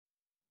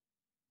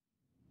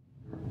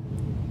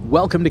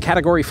Welcome to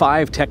Category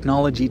 5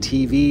 Technology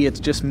TV. It's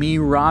just me,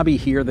 Robbie,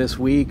 here this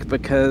week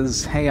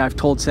because, hey, I've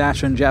told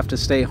Sasha and Jeff to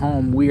stay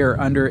home. We are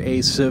under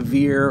a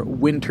severe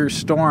winter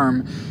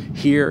storm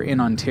here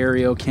in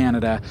Ontario,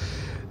 Canada.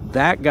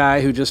 That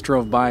guy who just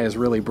drove by is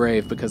really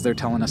brave because they're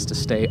telling us to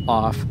stay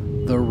off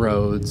the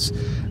roads.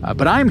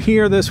 But I'm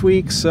here this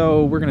week,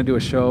 so we're going to do a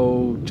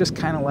show just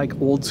kind of like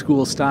old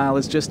school style.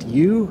 It's just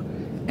you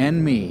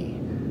and me.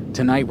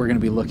 Tonight we're going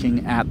to be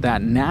looking at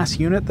that NAS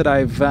unit that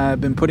I've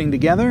been putting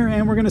together,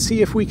 and we're going to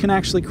see if we can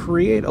actually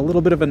create a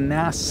little bit of a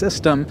NAS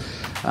system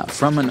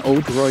from an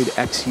Odroid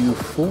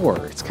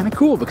XU4. It's kind of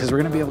cool because we're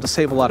going to be able to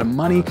save a lot of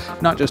money,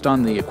 not just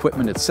on the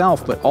equipment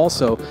itself, but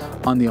also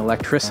on the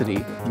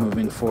electricity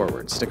moving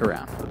forward. Stick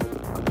around.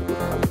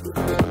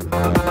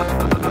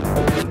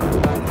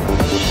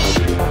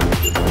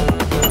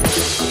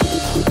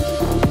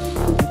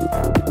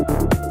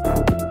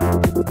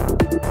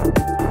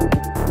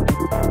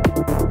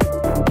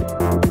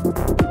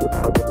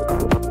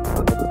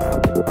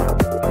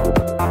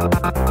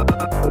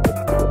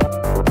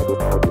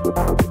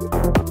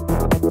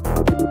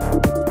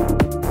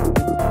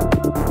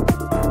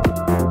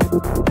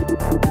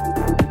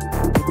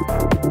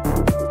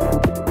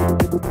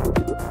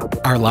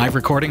 Our live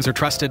recordings are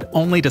trusted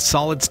only to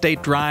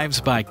solid-state drives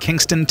by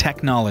Kingston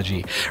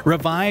Technology.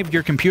 Revive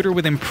your computer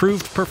with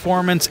improved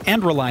performance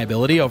and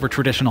reliability over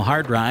traditional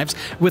hard drives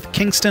with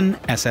Kingston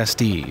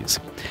SSDs.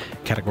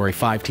 Category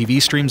 5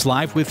 TV streams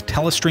live with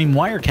Telestream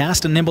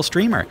Wirecast and Nimble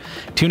Streamer.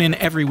 Tune in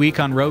every week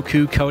on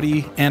Roku,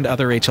 Kodi, and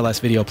other HLS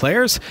video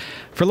players.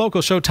 For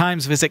local show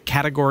times, visit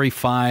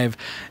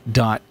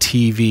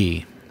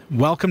category5.tv.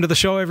 Welcome to the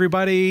show,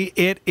 everybody.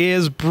 It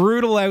is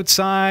brutal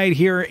outside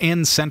here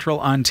in central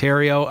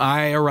Ontario.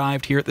 I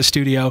arrived here at the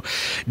studio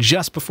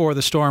just before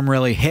the storm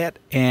really hit,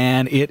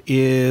 and it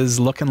is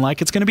looking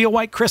like it's going to be a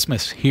white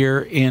Christmas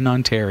here in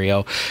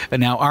Ontario.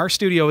 Now, our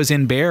studio is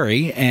in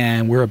Barrie,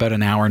 and we're about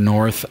an hour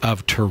north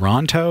of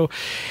Toronto,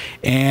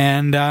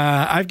 and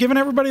I've given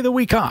everybody the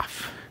week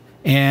off.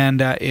 And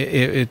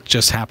it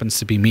just happens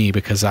to be me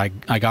because I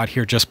got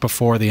here just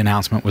before the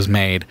announcement was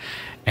made,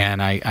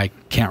 and I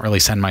can't really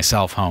send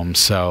myself home,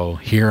 so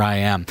here I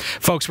am.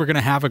 Folks, we're going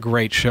to have a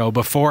great show.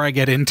 Before I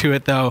get into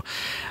it, though,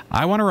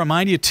 I want to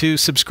remind you to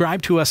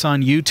subscribe to us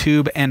on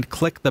YouTube and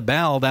click the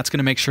bell. That's going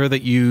to make sure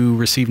that you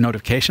receive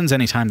notifications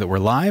anytime that we're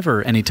live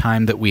or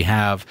anytime that we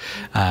have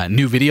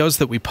new videos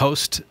that we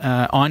post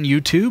on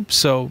YouTube,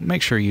 so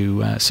make sure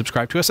you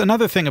subscribe to us.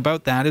 Another thing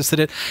about that is that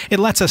it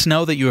lets us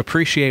know that you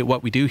appreciate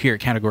what we do here at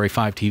Category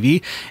 5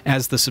 TV.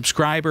 As the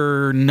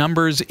subscriber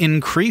numbers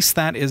increase,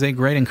 that is a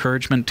great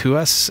encouragement to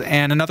us.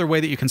 And another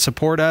way that you can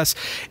support us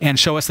and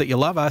show us that you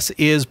love us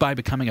is by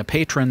becoming a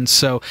patron.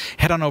 So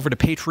head on over to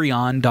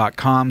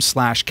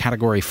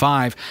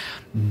patreon.com/category5.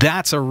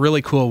 That's a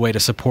really cool way to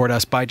support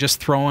us by just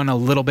throwing a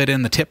little bit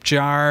in the tip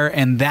jar,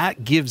 and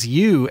that gives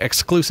you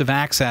exclusive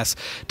access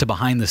to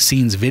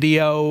behind-the-scenes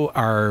video,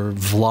 our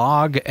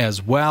vlog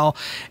as well,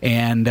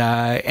 and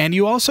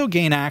you also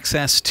gain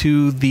access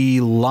to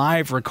the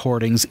live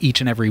recordings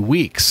each and every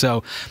week.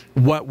 So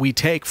what we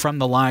take from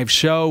the live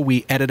show,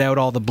 we edit out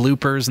all the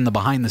bloopers and the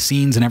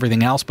behind-the-scenes and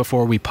everything else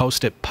before we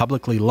post it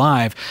publicly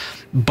live.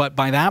 But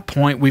by that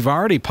point, we've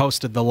already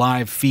posted the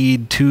live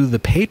feed to the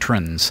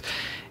patrons.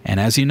 And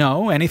as you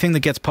know, anything that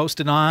gets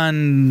posted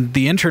on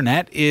the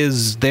internet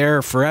is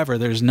there forever.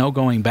 There's no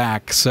going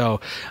back. So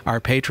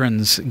our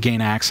patrons gain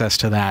access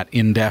to that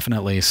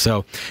indefinitely.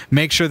 So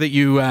make sure that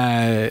you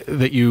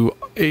if you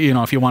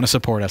want to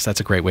support us, that's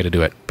a great way to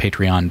do it.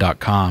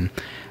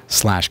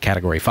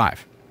 Patreon.com/category5.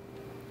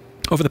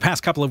 Over the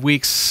past couple of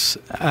weeks,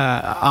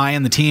 I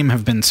and the team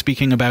have been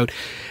speaking about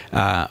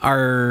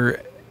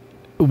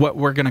what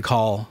we're going to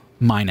call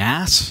my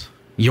NAS.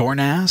 Your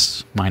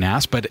NAS, my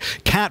NAS, but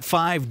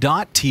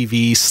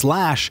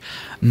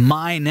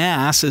cat5.tv/my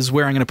NAS is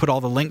where I'm going to put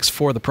all the links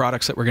for the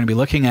products that we're going to be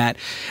looking at.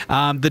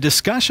 The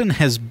discussion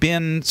has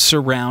been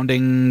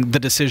surrounding the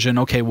decision,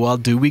 okay, well,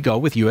 do we go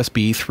with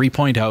USB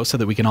 3.0 so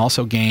that we can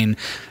also gain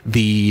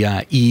the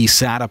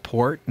eSATA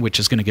port, which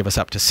is going to give us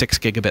up to 6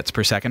 gigabits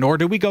per second, or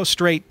do we go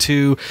straight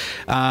to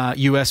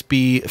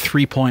USB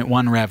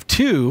 3.1 Rev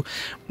 2,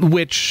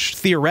 which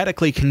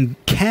theoretically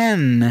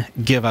can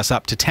give us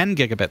up to 10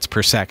 gigabits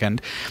per second.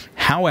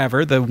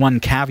 However, the one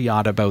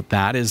caveat about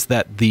that is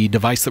that the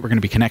device that we're going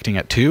to be connecting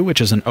it to, which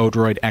is an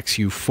Odroid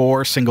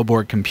XU4 single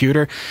board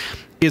computer,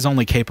 is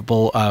only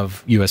capable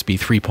of USB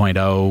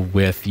 3.0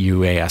 with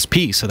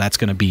UASP. So that's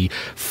going to be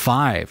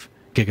 5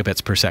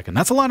 gigabits per second.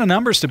 That's a lot of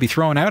numbers to be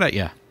thrown out at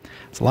you.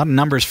 It's a lot of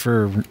numbers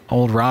for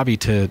old Robbie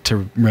to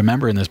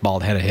remember in this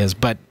bald head of his,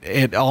 but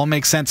it all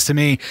makes sense to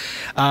me.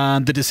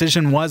 The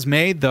decision was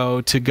made,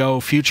 though, to go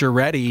future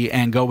ready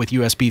and go with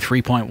USB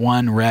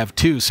 3.1 Rev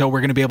 2. So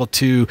we're going to be able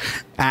to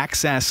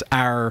access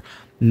our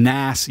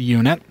NAS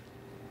unit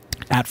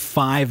at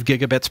 5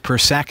 gigabits per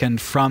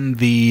second from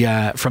the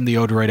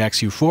Odroid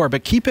XU4.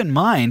 But keep in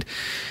mind,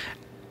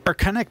 Our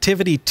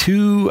connectivity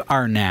to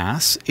our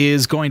NAS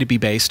is going to be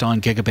based on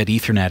gigabit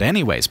Ethernet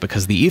anyways,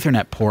 because the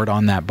Ethernet port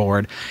on that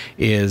board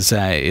is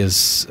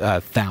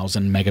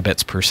 1,000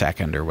 megabits per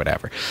second or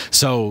whatever.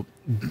 So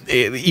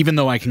even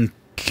though I can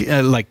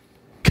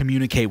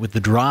communicate with the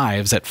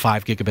drives at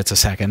 5 gigabits a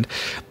second,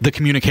 the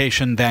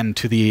communication then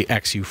to the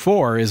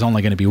XU4 is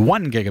only going to be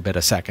 1 gigabit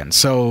a second.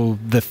 So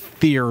the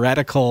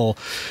theoretical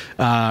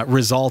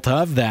result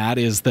of that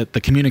is that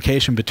the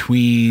communication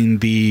between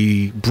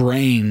the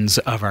brains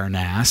of our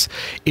NAS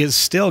is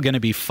still going to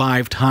be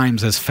 5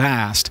 times as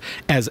fast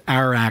as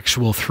our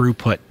actual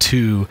throughput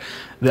to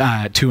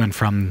and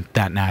from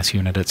that NAS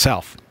unit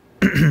itself.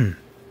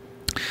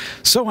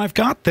 So I've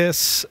got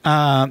this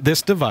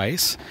this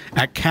device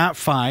at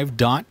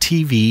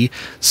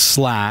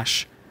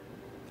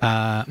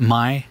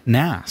cat5.tv/my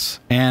NAS,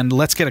 and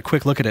let's get a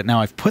quick look at it.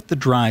 Now I've put 2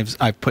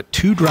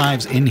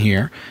 drives in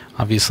here,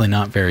 obviously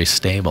not very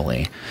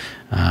stably.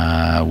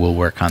 We'll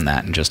work on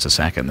that in just a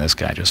second. This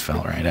guy just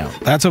fell right out.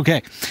 That's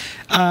okay.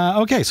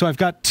 Okay, so I've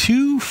got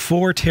 2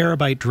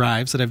 4-terabyte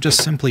drives that I've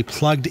just simply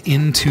plugged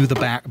into the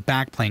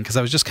backplane, because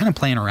I was just kind of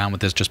playing around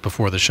with this just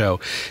before the show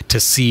to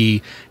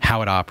see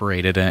how it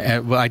operated.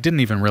 Well, I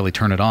didn't even really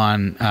turn it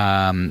on.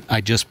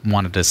 I just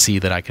wanted to see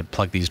that I could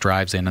plug these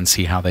drives in and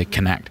see how they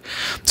connect.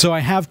 So I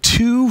have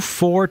 2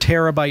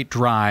 4-terabyte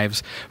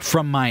drives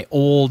from my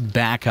old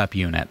backup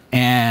unit,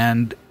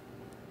 and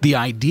the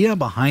idea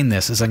behind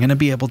this is I'm going to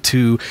be able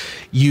to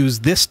use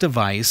this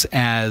device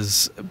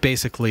as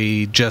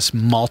basically just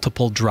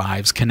multiple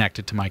drives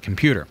connected to my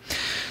computer.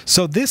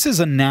 So this is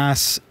a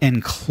NAS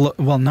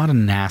well, not a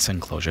NAS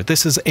enclosure.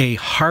 This is a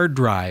hard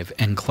drive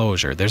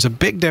enclosure. There's a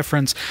big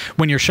difference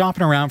when you're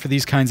shopping around for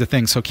these kinds of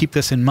things, so keep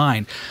this in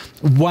mind.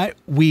 What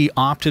I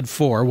opted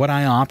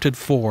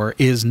for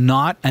is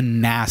not a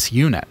NAS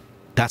unit.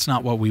 That's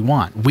not what we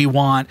want. We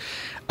want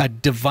a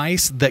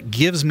device that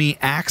gives me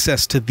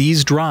access to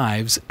these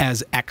drives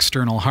as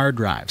external hard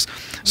drives.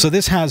 So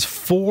this has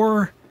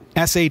 4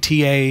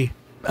 SATA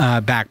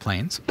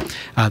backplanes.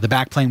 The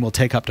backplane will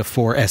take up to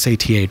 4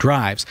 SATA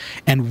drives.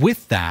 And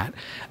with that,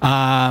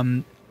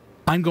 I'm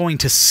going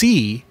to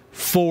see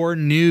 4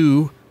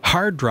 new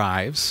hard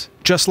drives,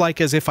 just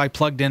like as if I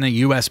plugged in a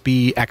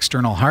USB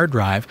external hard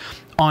drive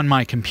on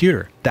my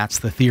computer. That's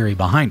the theory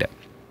behind it.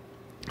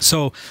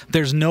 So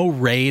there's no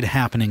RAID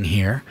happening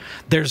here.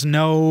 There's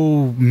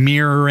no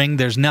mirroring.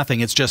 There's nothing.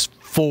 It's just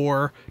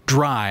 4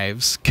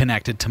 drives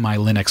connected to my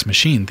Linux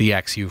machine, the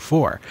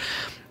XU4.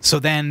 So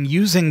then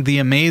using the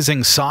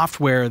amazing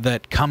software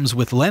that comes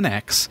with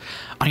Linux,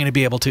 I'm going to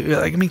be able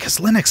to, because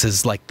Linux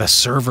is like the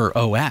server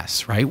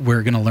OS, right?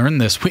 We're going to learn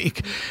this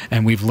week,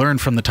 and we've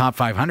learned from the top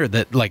 500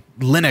 that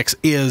Linux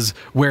is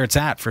where it's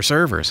at for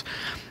servers.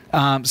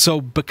 So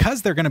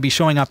because they're going to be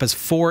showing up as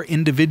 4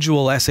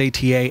 individual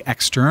SATA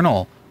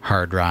external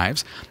hard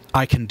drives,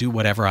 I can do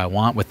whatever I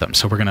want with them.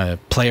 So we're going to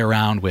play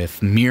around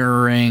with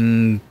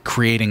mirroring,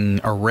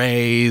 creating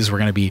arrays. We're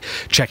going to be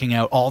checking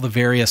out all the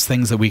various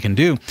things that we can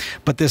do.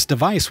 But this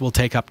device will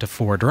take up to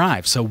 4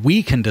 drives. So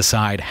we can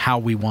decide how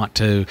we want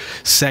to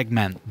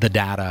segment the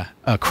data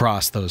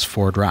across those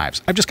 4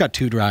 drives. I've just got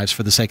 2 drives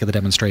for the sake of the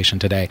demonstration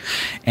today.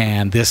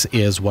 And this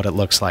is what it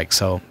looks like.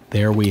 So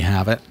there we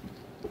have it.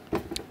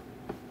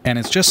 And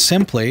it's just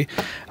simply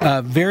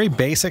a very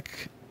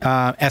basic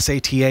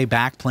SATA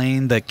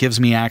backplane that gives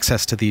me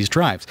access to these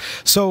drives.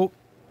 So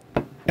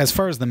as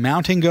far as the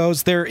mounting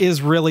goes,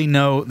 there's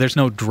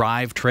no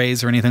drive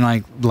trays or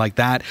anything like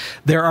that.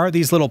 There are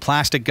these little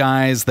plastic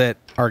guys that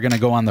are going to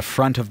go on the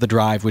front of the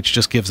drive, which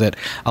just gives it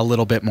a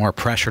little bit more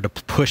pressure to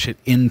push it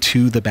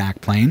into the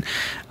backplane.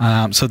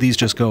 So these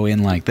just go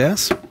in like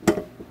this.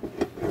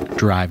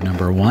 Drive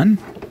number 1.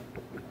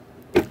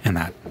 And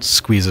that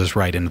squeezes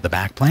right into the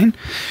backplane.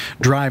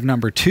 Drive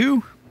number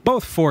 2,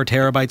 both 4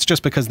 terabytes,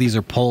 just because these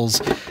are pulls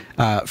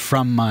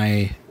from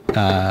my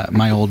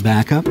old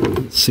backup.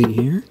 Let's see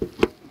here.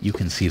 You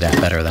can see that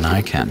better than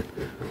I can.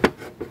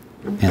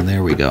 And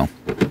there we go.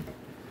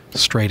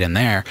 Straight in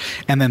there.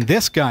 And then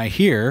this guy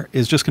here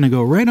is just going to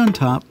go right on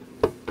top.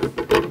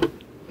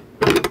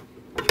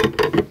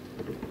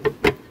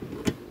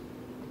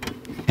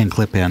 And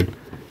clip in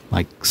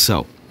like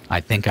so. I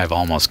think I've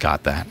almost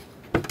got that.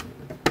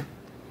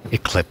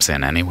 It clips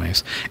in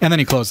anyways. And then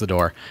you close the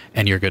door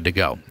and you're good to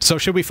go. So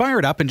should we fire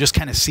it up and just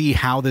kind of see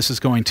how this is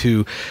going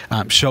to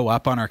show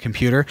up on our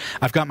computer?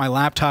 I've got my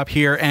laptop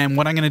here, and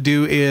what I'm going to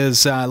do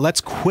is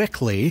let's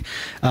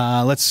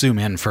zoom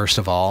in first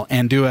of all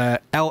and do a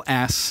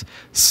ls/dev/sd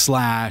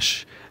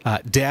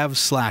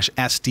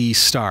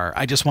star.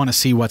 I just want to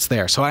see what's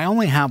there. So I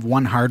only have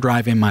 1 hard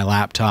drive in my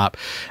laptop,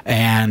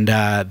 and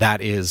that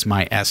is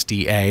my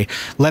SDA.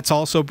 Let's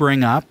also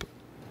bring up,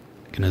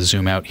 I'm going to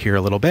zoom out here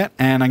a little bit,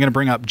 and I'm going to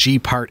bring up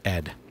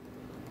gparted,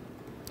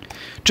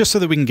 just so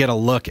that we can get a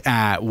look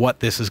at what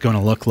this is going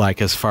to look like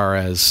as far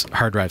as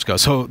hard drives go.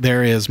 So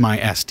there is my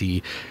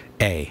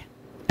SDA,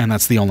 and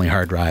that's the only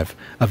hard drive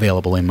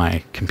available in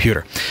my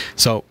computer.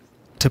 So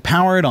to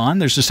power it on,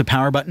 there's just a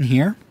power button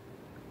here.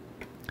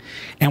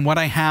 And what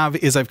I have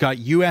is I've got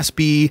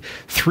USB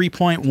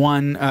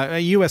 3.1,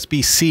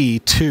 USB-C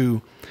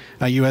to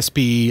a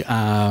USB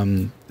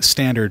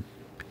standard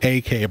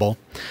A cable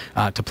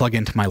to plug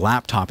into my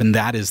laptop, and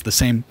that is the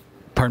same,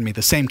 pardon me,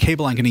 the same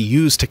cable I'm going to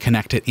use to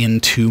connect it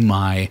into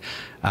my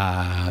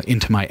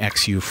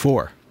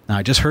XU4. Now,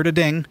 I just heard a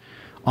ding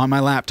on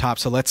my laptop,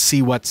 so let's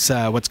see what's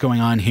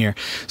going on here.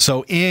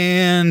 So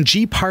in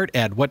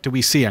gparted, what do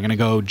we see? I'm going to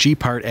go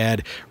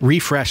gparted,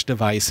 refresh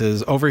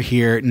devices over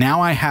here. Now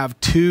I have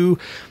two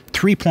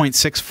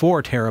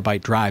 3.64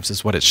 terabyte drives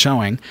is what it's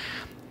showing,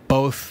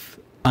 both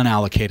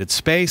unallocated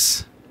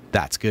space.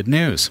 That's good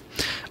news.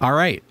 All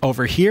right,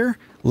 over here,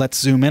 let's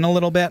zoom in a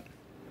little bit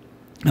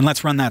and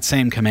let's run that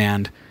same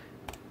command.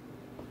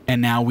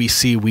 And now we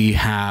see we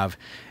have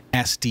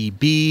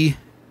SDB,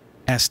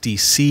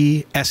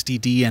 SDC,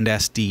 SDD, and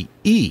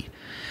SDE.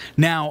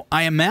 Now,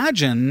 I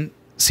imagine,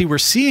 see, we're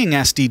seeing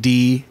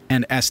SDD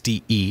and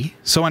SDE.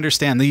 So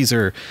understand these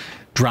are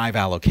drive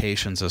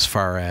allocations as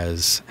far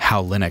as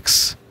how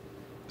Linux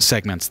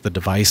segments the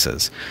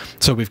devices.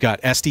 So we've got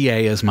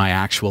SDA as my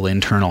actual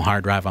internal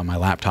hard drive on my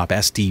laptop.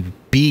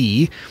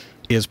 SDB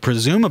is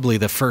presumably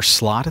the first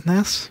slot in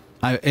this.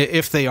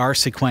 If they are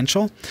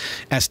sequential,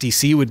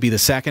 SDC would be the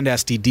second,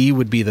 SDD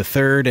would be the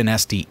third, and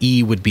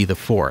SDE would be the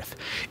fourth.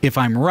 If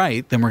I'm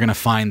right, then we're going to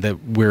find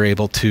that we're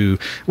able to,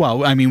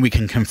 well, I mean, we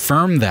can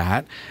confirm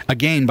that,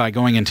 again, by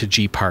going into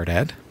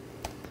gparted.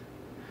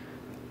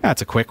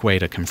 That's a quick way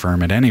to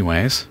confirm it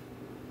anyways.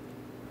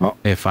 Well,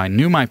 if I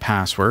knew my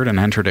password and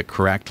entered it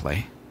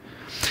correctly.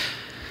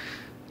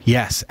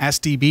 Yes,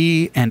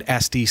 SDB and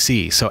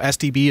SDC. So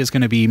SDB is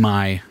going to be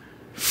my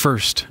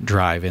first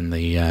drive in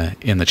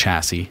the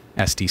chassis.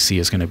 SDC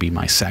is going to be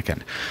my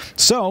second.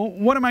 So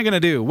what am I going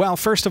to do? Well,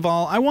 first of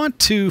all, I want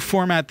to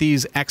format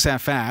these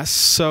XFS,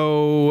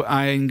 so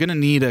I'm going to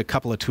need a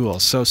couple of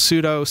tools. So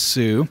sudo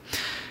su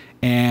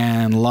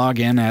and log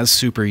in as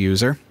super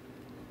user,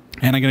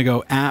 and I'm going to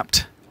go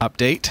apt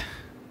update.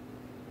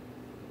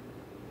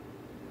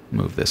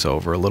 Move this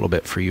over a little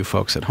bit for you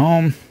folks at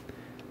home.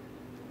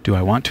 Do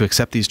I want to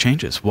accept these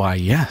changes? Why,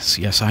 yes.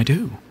 Yes, I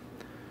do.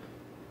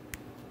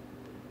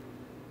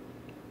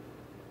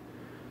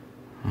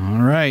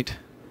 All right.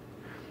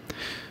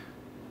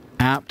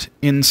 Apt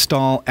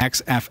install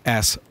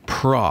XFS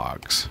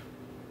progs.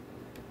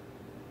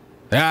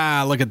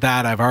 Ah, look at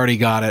that. I've already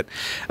got it.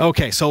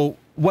 Okay, so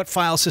what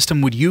file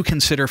system would you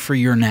consider for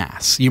your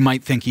NAS? You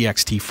might think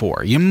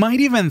ext4. You might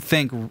even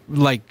think,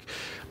 like,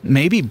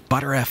 maybe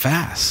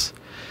Btrfs.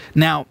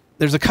 Now,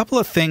 there's a couple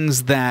of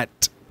things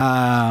that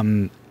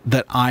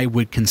that I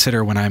would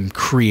consider when I'm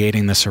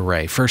creating this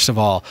array. First of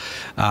all,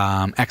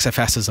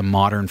 XFS is a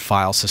modern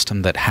file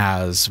system that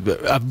has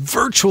a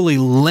virtually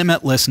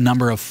limitless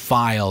number of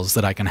files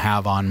that I can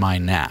have on my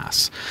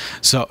NAS,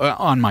 so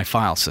on my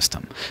file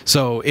system.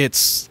 So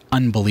it's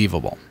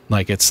unbelievable.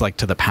 Like, it's like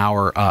to the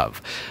power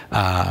of.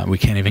 We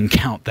can't even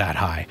count that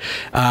high.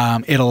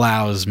 It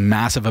allows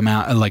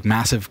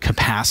massive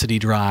capacity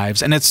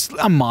drives, and it's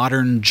a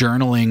modern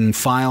journaling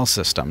file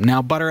system.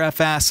 Now,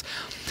 Btrfs,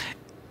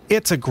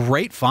 it's a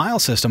great file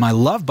system. I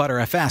love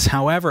Btrfs.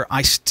 However,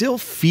 I still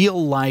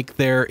feel like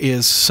there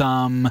is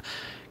some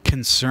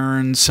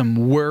concern,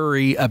 some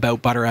worry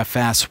about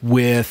Btrfs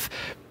with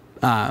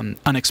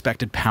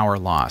unexpected power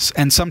loss.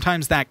 And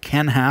sometimes that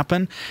can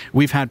happen.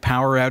 We've had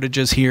power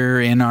outages here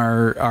in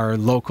our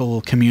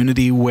local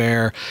community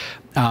where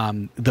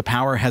the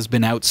power has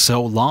been out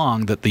so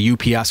long that the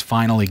UPS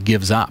finally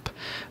gives up.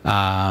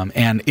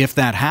 And if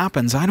that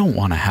happens, I don't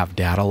want to have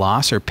data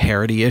loss or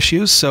parity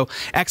issues. So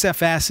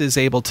XFS is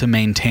able to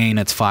maintain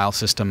its file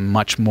system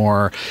much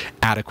more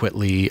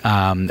adequately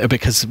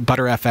because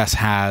Btrfs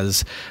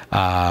has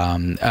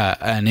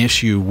an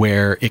issue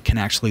where it can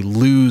actually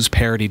lose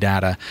parity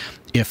data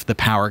if the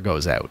power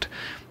goes out.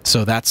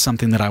 So that's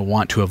something that I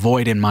want to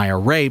avoid in my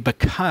array,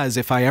 because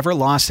if I ever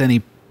lost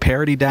any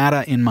parity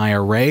data in my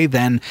array,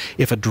 then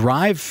if a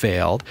drive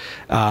failed,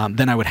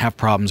 then I would have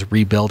problems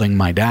rebuilding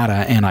my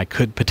data, and I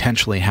could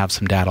potentially have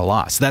some data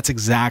loss. That's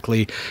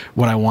exactly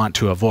what I want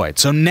to avoid.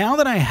 So now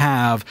that I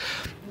have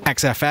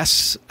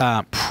XFS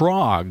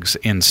progs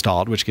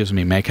installed, which gives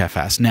me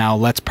makefs, now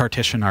let's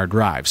partition our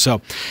drive.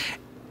 So,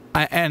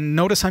 and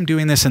notice I'm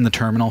doing this in the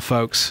terminal,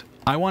 folks.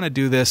 I want to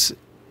do this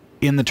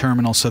in the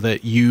terminal so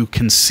that you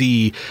can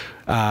see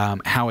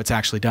how it's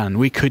actually done.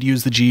 We could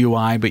use the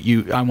GUI, but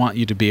I want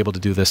you to be able to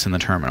do this in the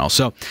terminal.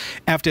 So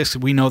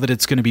fdisk, we know that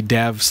it's going to be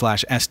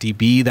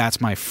dev/sdb. That's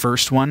my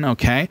first one,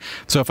 okay?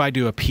 So if I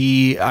do a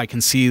P, I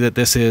can see that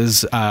this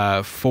is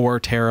a 4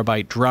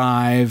 terabyte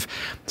drive.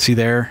 See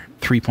there,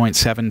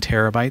 3.7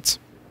 terabytes.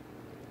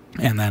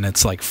 And then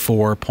it's like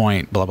 4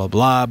 point blah, blah,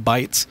 blah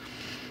bytes.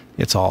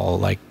 It's all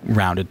like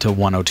rounded to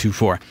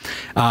 1024.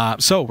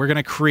 So we're going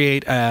to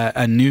create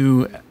a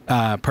new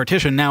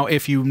partition. Now,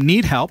 if you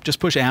need help, just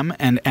push M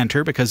and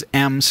enter, because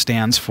M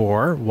stands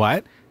for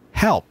what?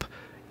 Help.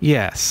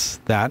 Yes,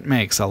 that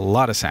makes a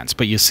lot of sense.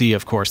 But you see,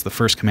 of course, the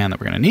first command that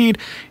we're going to need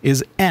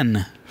is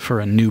N for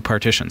a new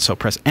partition. So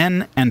press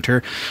N,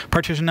 enter.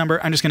 Partition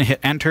number, I'm just going to hit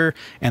enter,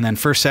 and then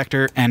first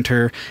sector,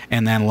 enter,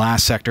 and then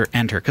last sector,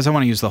 enter, because I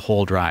want to use the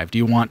whole drive. Do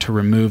you want to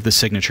remove the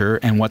signature?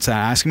 And what's that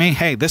asking me?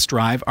 Hey, this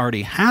drive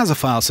already has a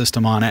file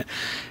system on it,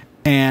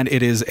 and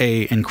it is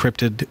a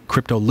encrypted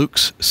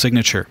CryptoLux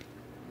signature,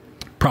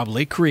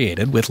 probably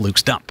created with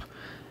Luke's dump,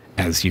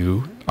 as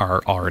you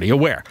are already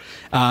aware,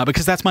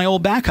 because that's my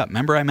old backup.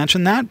 Remember I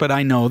mentioned that, but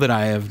I know that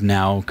I have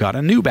now got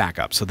a new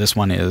backup. So this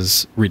one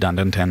is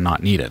redundant and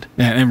not needed,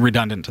 and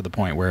redundant to the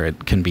point where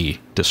it can be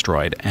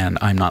destroyed and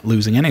I'm not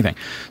losing anything.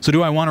 So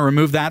do I want to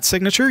remove that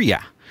signature?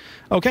 Yeah.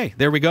 Okay,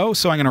 there we go.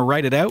 So I'm going to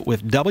write it out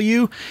with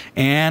W,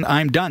 and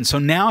I'm done. So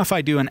now if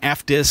I do an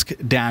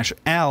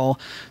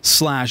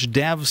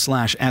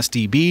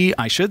fdisk-l/dev/sdb,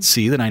 I should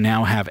see that I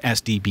now have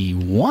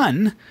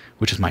SDB1,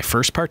 which is my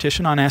first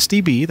partition on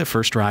SDB, the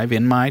first drive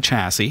in my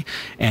chassis,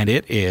 and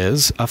it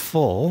is a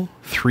full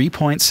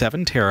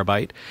 3.7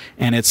 terabyte,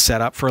 and it's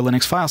set up for a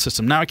Linux file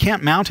system. Now I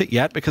can't mount it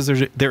yet because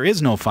there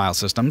is no file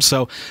system,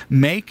 so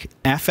make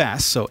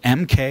fs, so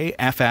mkfs.xfs,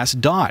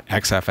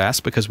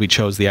 because we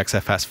chose the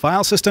XFS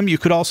file system.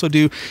 You could also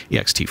do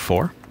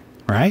ext4,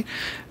 right?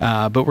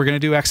 But we're going to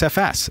do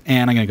XFS,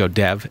 and I'm going to go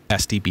dev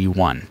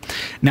SDB1.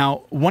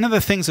 Now, one of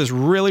the things that's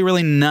really,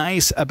 really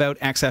nice about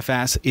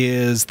XFS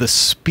is the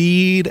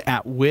speed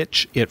at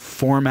which it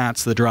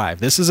formats the drive.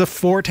 This is a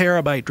 4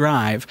 terabyte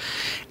drive,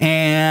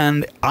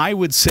 and I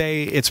would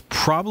say it's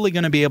probably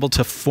going to be able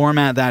to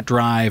format that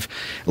drive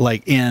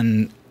like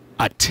in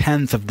a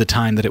tenth of the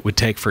time that it would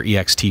take for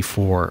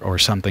ext4 or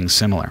something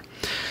similar.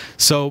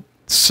 So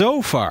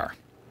far,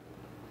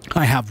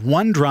 I have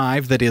one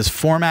drive that is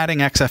formatting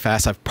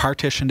XFS. I've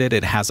partitioned it.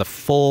 It has a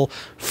full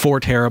 4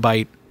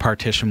 terabyte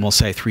partition, we'll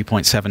say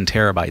 3.7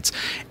 terabytes,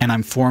 and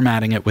I'm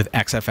formatting it with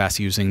XFS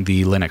using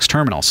the Linux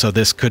terminal. So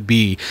this could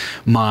be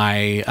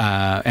my,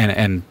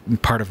 and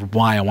part of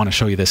why I want to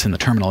show you this in the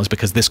terminal is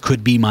because this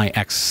could be my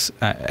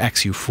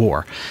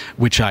XU4,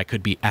 which I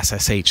could be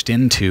SSH'd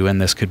into,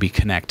 and this could be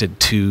connected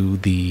to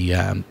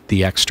the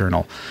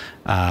external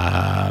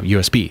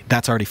USB.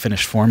 That's already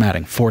finished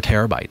formatting, 4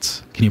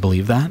 terabytes. Can you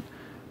believe that?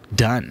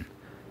 Done.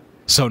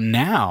 So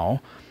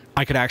now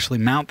I could actually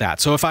mount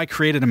that. So if I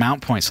created a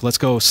mount point, so let's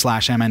go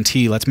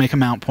 /MNT, let's make a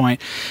mount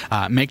point,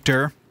 make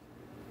dir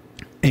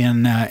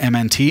in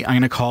MNT. I'm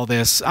going to call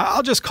this,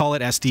 I'll just call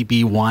it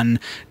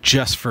SDB1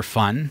 just for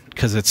fun,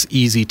 because it's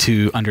easy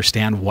to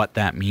understand what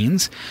that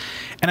means.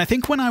 And I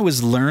think when I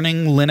was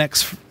learning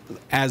Linux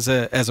as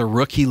a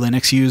rookie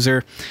Linux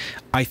user,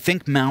 I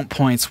think mount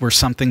points were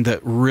something that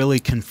really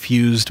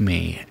confused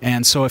me.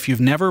 And so if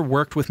you've never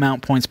worked with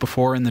mount points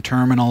before in the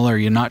terminal, or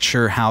you're not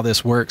sure how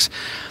this works,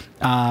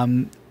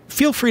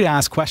 feel free to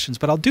ask questions,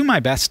 but I'll do my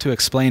best to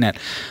explain it.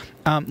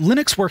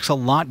 Linux works a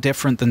lot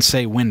different than,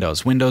 say,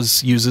 Windows.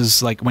 Windows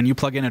uses, like, when you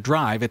plug in a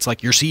drive, it's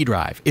like your C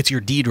drive, it's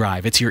your D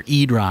drive, it's your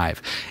E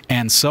drive,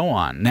 and so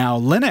on. Now,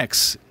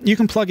 Linux, you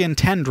can plug in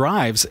 10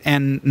 drives,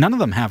 and none of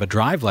them have a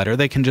drive letter.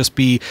 They can just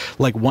be,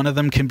 like, one of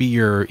them can be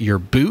your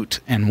boot,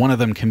 and one of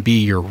them can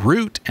be your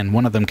root, and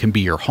one of them can be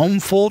your home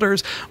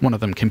folders, one of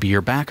them can be your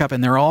backup,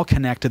 and they're all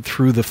connected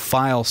through the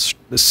file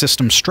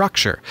system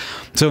structure.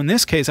 So in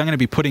this case, I'm going to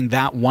be putting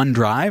that one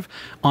drive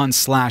on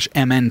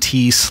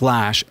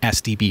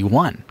 /MNT/SDB1,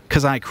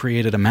 because I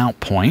created a mount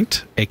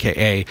point,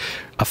 aka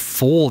a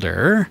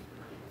folder,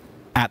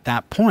 at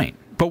that point.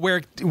 But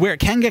where it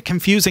can get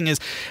confusing is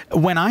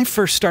when I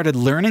first started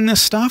learning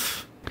this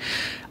stuff,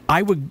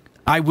 I would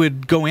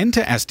go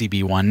into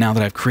SDB1 now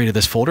that I've created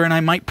this folder, and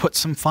I might put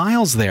some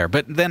files there,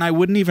 but then I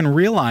wouldn't even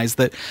realize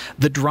that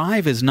the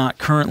drive is not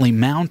currently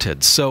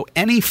mounted. So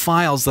any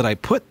files that I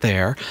put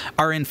there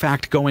are in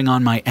fact going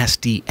on my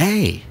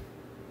SDA,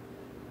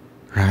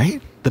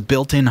 right? The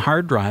built-in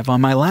hard drive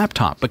on my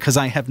laptop, because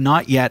I have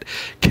not yet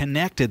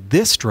connected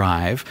this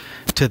drive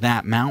to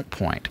that mount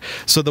point.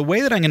 So the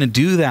way that I'm going to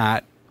do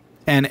that,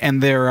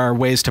 and there are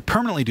ways to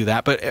permanently do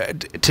that,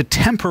 but to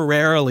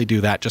temporarily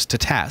do that, just to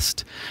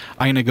test,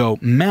 I'm going to go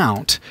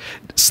mount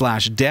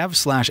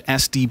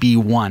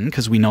 /dev/SDB1,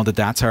 because we know that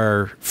that's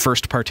our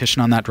first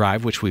partition on that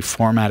drive, which we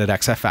formatted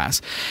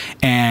XFS.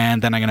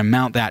 And then I'm going to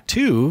mount that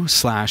to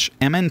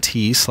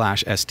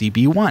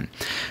 /MNT/SDB1.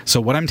 So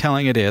what I'm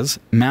telling it is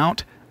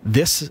mount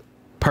this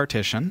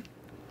partition,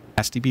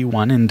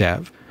 SDB1 in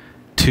dev,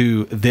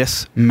 to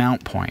this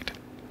mount point,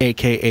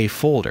 aka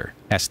folder,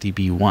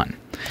 SDB1.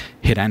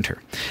 Hit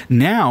enter.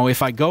 Now,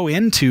 if I go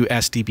into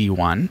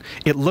SDB1,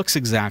 it looks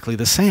exactly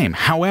the same.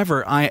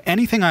 However,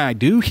 anything I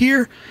do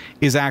here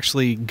is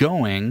actually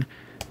going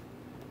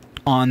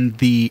on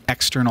the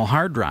external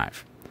hard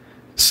drive.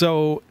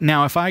 So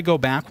now if I go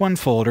back one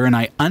folder and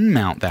I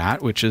unmount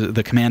that, which is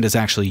the command is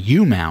actually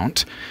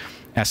umount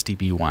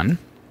SDB1,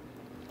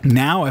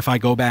 now if I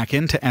go back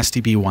into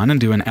SDB1 and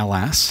do an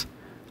ls,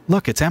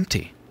 look, it's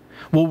empty.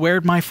 Well,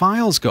 where'd my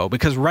files go?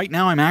 Because right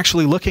now I'm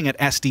actually looking at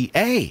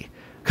SDA,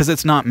 because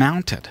it's not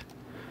mounted.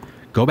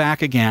 Go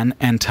back again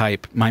and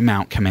type my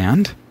mount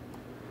command.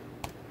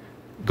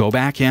 Go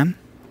back in.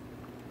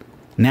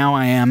 Now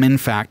I am, in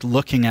fact,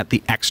 looking at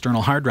the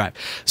external hard drive.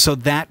 So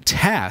that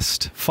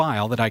test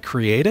file that I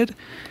created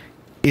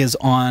is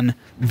on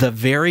the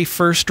very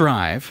first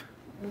drive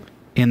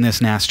in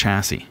this NAS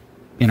chassis,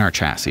 in our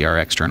chassis, our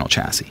external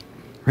chassis,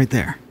 right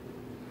there.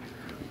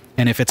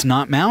 And if it's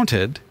not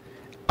mounted,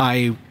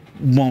 I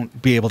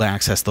won't be able to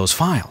access those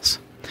files.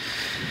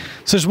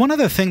 So there's one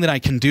other thing that I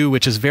can do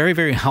which is very,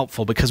 very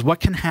helpful, because what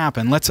can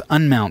happen, let's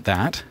unmount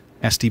that,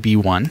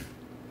 SDB1.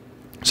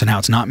 So now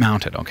it's not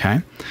mounted,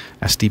 okay?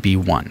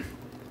 SDB1.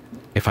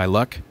 If I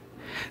look,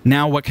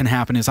 now what can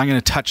happen is I'm going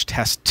to touch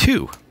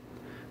test2.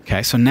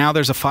 Okay, so now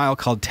there's a file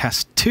called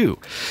test2.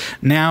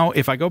 Now,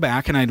 if I go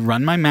back and I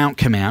run my mount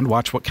command,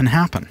 watch what can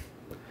happen.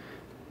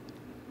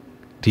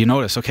 Do you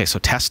notice? Okay, so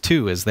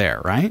test2 is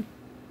there, right?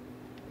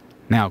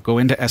 Now, go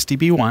into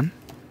SDB1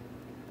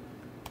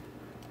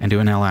 and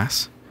do an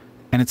ls,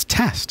 and it's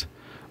test.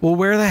 Well,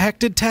 where the heck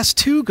did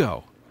test2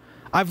 go?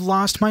 I've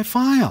lost my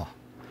file.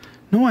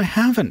 No, I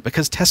haven't,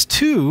 because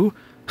test2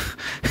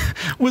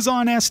 was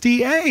on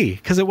SDA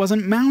because it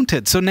wasn't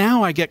mounted. So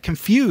now I get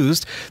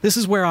confused. This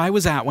is where I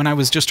was at when I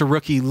was just a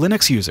rookie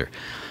Linux user.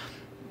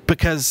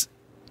 Because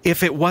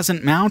if it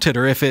wasn't mounted,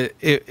 or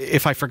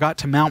if I forgot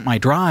to mount my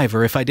drive,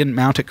 or if I didn't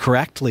mount it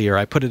correctly, or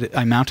I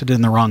mounted it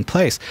in the wrong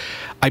place,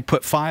 I'd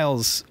put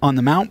files on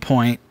the mount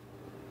point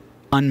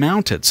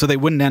unmounted, so they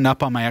wouldn't end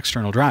up on my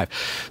external drive.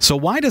 So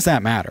why does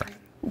that matter?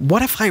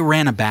 What if I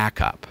ran a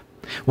backup?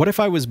 What if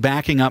I was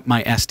backing up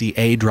my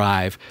SDA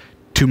drive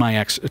to my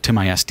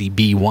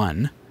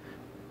SDB1,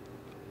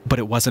 but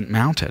it wasn't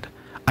mounted?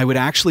 I would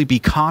actually be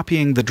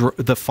copying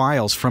the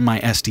files from my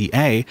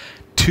SDA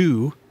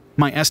to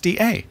my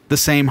SDA, the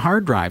same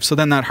hard drive. So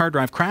then that hard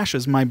drive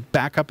crashes, my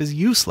backup is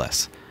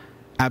useless.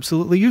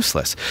 Absolutely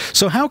useless.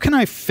 So how can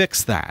I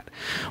fix that?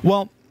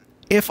 Well,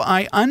 if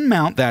I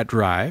unmount that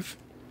drive,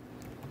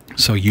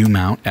 so you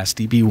mount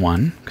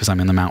SDB1, because I'm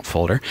in the mount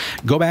folder,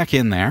 go back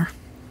in there.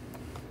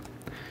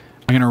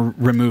 I'm going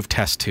to remove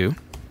test2.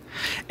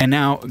 And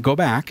now go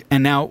back,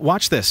 and now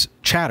watch this.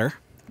 Chatter,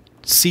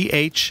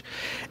 CHATTR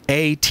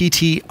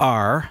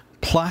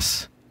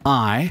plus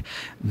I,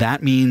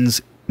 that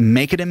means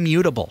make it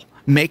immutable.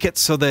 Make it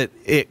so that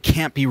it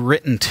can't be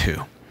written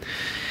to.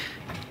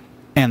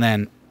 And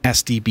then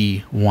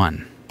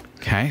SDB1.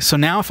 Okay, so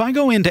now if I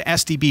go into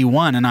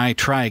SDB1 and I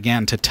try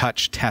again to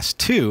touch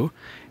test2,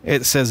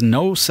 it says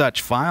no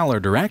such file or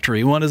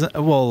directory. What is it?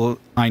 Well,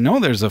 I know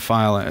there's a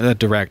file, a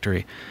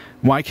directory.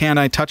 Why can't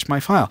I touch my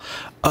file?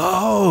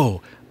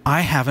 Oh,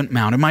 I haven't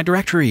mounted my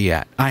directory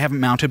yet. I haven't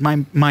mounted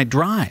my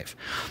drive.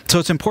 So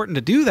it's important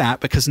to do that,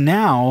 because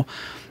now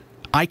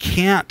I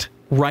can't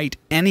write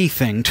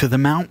anything to the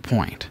mount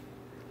point.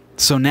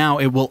 So now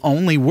it will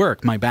only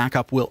work. My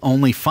backup will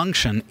only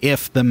function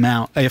if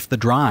the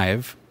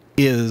drive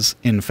is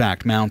in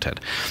fact mounted.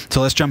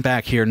 So let's jump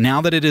back here.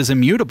 Now that it is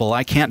immutable,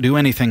 I can't do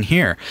anything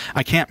here.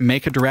 I can't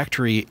make a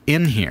directory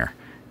in here.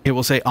 It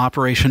will say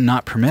operation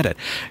not permitted.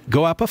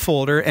 Go up a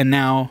folder, and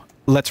now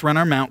let's run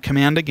our mount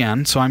command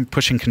again. So I'm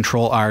pushing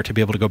Control R to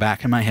be able to go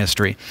back in my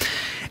history.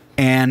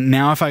 And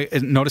now if I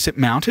notice, it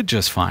mounted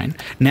just fine.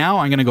 Now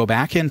I'm going to go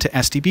back into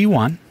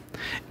SDB1,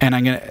 and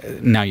I'm going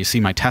to, now you see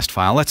my test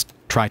file. Let's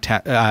try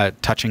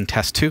touching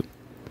test2.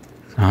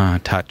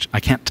 I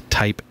can't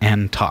type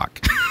and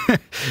talk.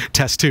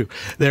 Test2.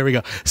 There we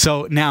go.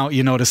 So now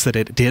you notice that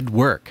it did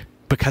work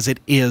because it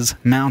is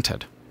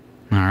mounted.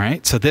 All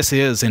right, so this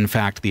is, in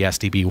fact, the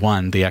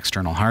SDB1, the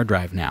external hard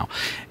drive now.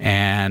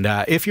 And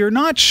if you're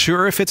not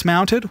sure if it's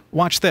mounted,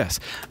 watch this.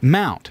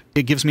 Mount.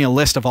 It gives me a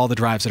list of all the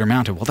drives that are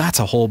mounted. Well, that's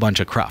a whole bunch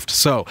of cruft.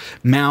 So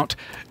mount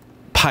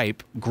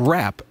pipe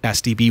grep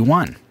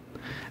SDB1.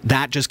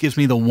 That just gives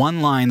me the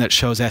one line that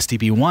shows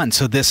SDB1.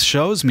 So this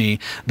shows me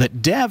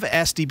that dev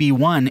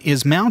SDB1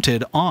 is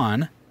mounted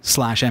on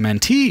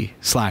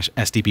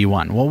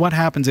 /MNT/SDB1. Well, what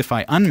happens if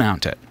I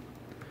unmount it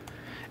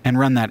and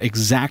run that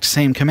exact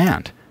same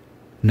command?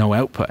 No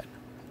output,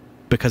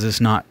 because it's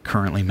not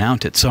currently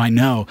mounted. So I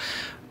know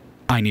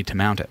I need to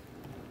mount it.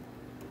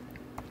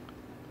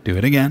 Do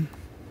it again.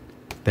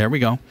 There we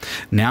go.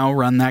 Now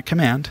run that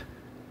command.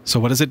 So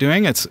what is it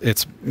doing?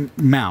 It's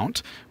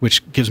mount,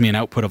 which gives me an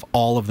output of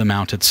all of the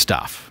mounted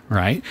stuff,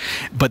 right?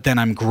 But then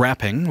I'm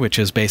grepping, which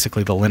is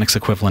basically the Linux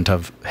equivalent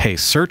of, hey,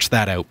 search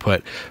that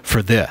output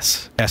for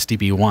this,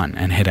 SDB1,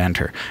 and hit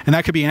enter. And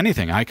that could be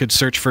anything. I could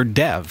search for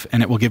dev,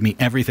 and it will give me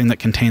everything that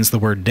contains the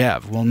word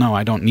dev. Well, no,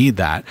 I don't need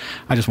that.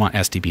 I just want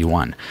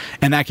SDB1.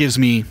 And that gives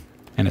me,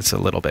 and it's a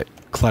little bit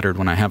cluttered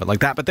when I have it like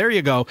that, but there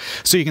you go.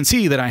 So you can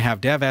see that I have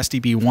dev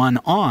SDB1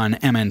 on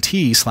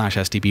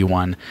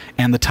MNT/SDB1,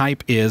 and the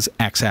type is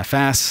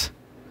XFS.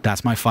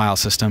 That's my file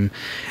system,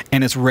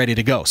 and it's ready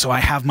to go. So I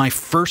have my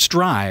first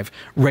drive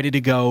ready to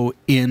go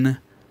in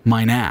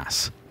my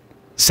NAS.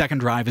 Second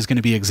drive is going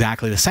to be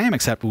exactly the same,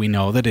 except we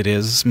know that it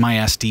is my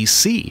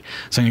SDC.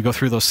 So I'm going to go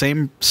through those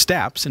same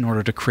steps in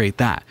order to create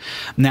that.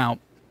 Now,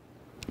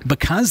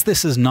 because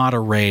this is not a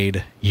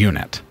RAID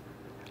unit,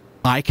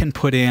 I can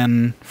put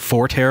in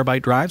 4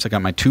 terabyte drives. I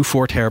got my 2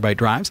 4 terabyte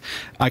drives.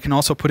 I can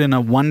also put in a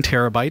 1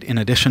 terabyte in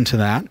addition to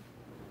that.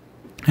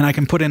 And I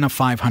can put in a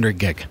 500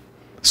 gig.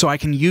 So I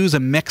can use a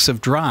mix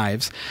of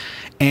drives,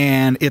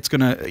 and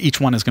each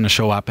one is going to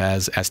show up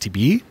as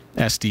STB,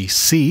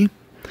 SDC,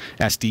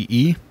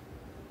 SDE,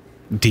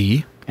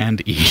 D,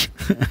 and E.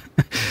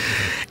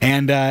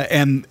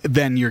 And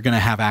then you're going to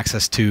have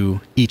access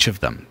to each of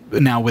them.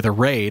 Now, with a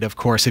RAID, of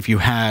course, if you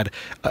had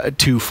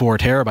 2 4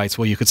 terabytes,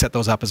 well, you could set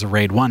those up as a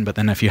RAID 1, but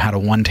then if you had a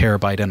 1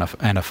 terabyte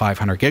and a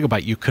 500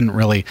 gigabyte, you couldn't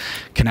really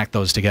connect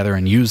those together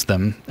and use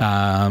them.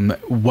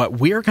 What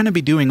we're going to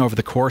be doing over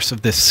the course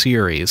of this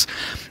series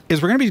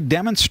is we're going to be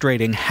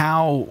demonstrating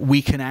how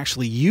we can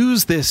actually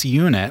use this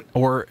unit,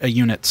 or a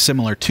unit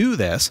similar to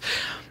this,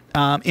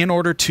 in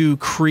order to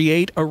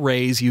create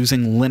arrays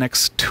using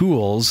Linux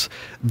tools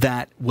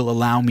that will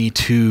allow me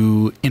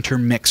to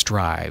intermix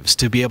drives,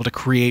 to be able to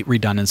create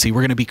redundancy.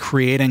 We're going to be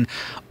creating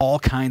all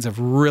kinds of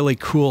really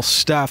cool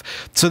stuff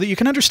so that you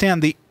can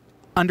understand the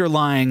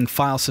underlying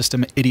file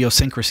system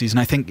idiosyncrasies. And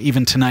I think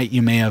even tonight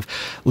you may have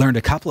learned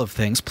a couple of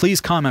things.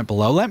 Please comment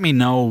below. Let me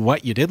know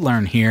what you did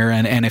learn here,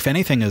 and if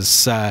anything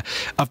is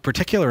of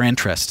particular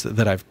interest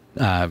that I've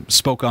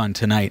spoke on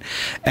tonight.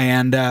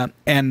 And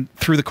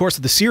through the course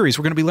of the series,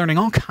 we're going to be learning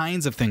all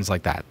kinds of things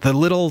like that. The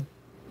little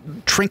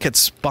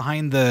trinkets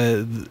behind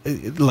the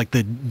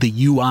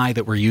UI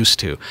that we're used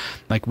to.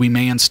 Like, we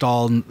may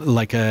install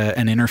like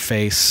an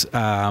interface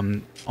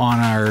on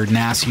our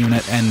NAS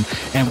unit, and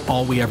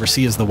all we ever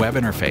see is the web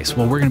interface.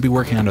 Well, we're going to be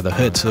working under the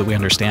hood so that we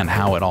understand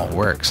how it all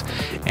works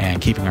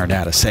and keeping our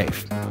data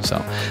safe.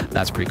 So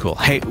that's pretty cool.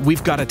 Hey,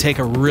 we've got to take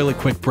a really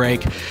quick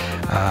break.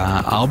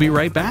 I'll be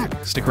right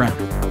back. Stick around.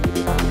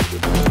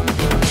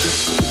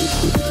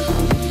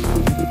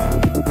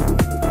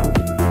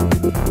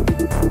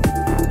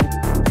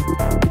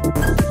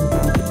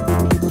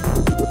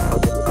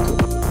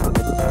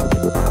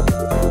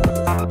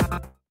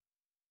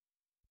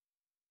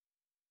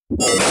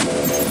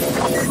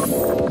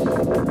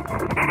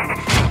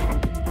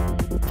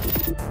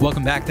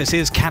 Welcome back. This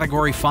is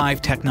Category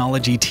 5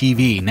 Technology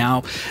TV.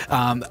 Now,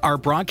 our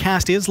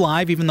broadcast is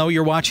live, even though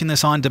you're watching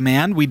this on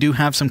demand. We do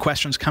have some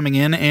questions coming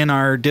in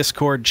our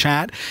Discord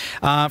chat.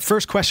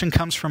 First question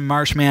comes from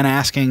Marshman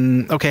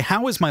asking, okay,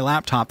 how is my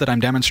laptop that I'm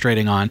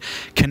demonstrating on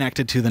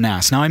connected to the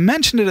NAS? Now, I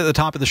mentioned it at the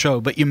top of the show,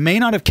 but you may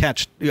not have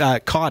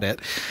caught it.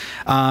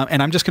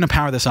 And I'm just going to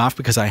power this off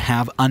because I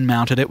have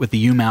unmounted it with the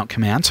U-mount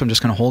command. So I'm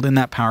just going to hold in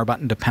that power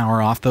button to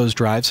power off those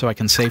drives so I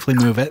can safely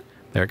move it.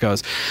 There it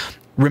goes.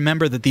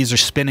 Remember that these are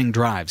spinning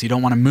drives. You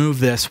don't want to move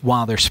this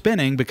while they're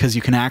spinning because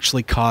you can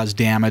actually cause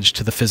damage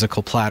to the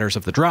physical platters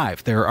of the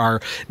drive. There are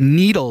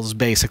needles,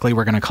 basically,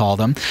 we're going to call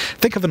them.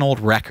 Think of an old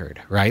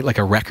record, right? Like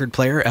a record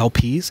player,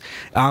 LPs.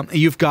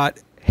 You've got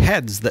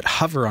heads that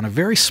hover on a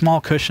very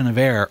small cushion of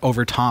air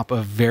over top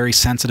of very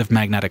sensitive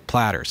magnetic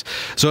platters.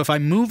 So if I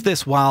move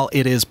this while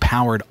it is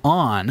powered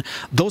on,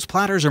 those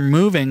platters are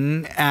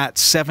moving at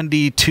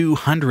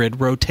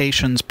 7,200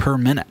 rotations per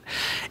minute.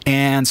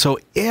 And so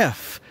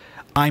if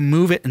I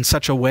move it in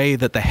such a way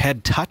that the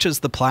head touches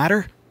the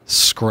platter,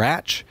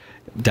 scratch,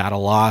 data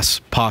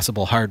loss,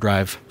 possible hard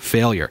drive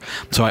failure.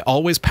 So I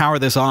always power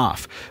this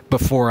off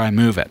before I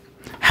move it.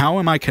 How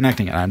am I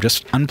connecting it? I'm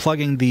just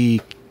unplugging the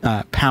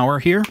power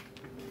here.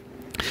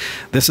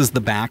 This is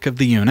the back of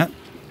the unit.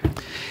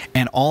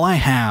 And all I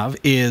have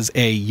is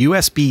a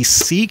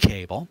USB-C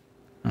cable.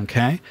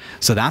 Okay,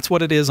 so that's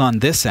what it is on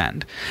this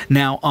end.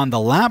 Now on the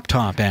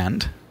laptop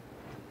end,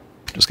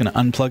 I'm just going to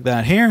unplug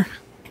that here.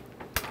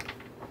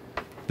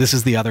 This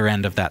is the other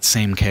end of that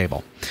same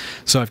cable.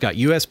 So I've got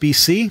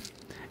USB-C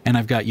and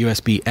I've got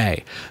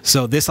USB-A.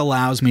 So this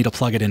allows me to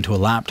plug it into a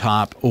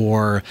laptop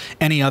or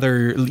any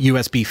other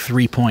USB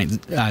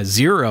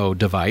 3.0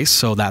 device.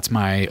 So that's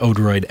my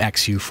Odroid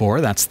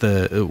XU4. That's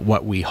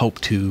what we hope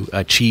to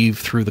achieve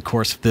through the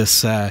course of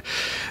this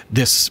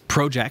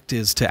project,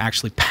 is to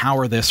actually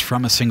power this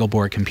from a single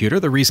board computer.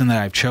 The reason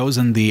that I've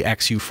chosen the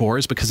XU4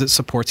 is because it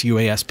supports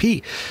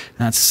UASP.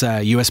 That's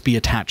USB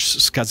attached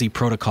SCSI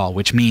protocol,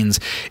 which means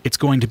it's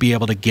going to be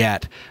able to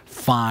get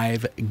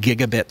 5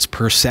 gigabits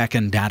per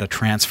second data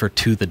transfer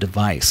to the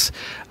device.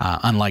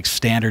 Unlike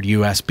standard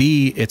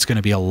USB, it's going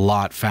to be a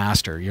lot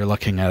faster. You're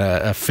looking at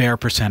a fair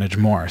percentage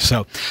more.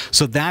 So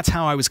that's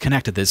how I was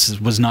connected. This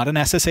was not an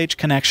SSH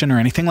connection or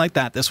anything like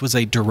that. This was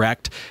a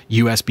direct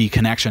USB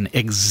connection,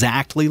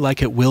 exactly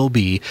like it will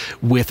be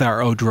with our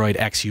Odroid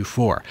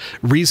XU4.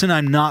 Reason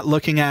I'm not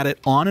looking at it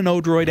on an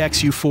Odroid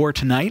XU4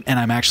 tonight, and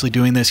I'm actually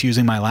doing this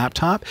using my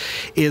laptop,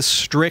 is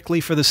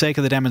strictly for the sake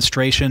of the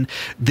demonstration.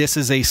 This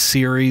is a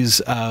series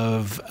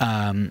of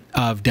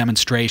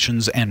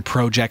demonstrations and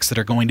projects that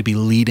are going to be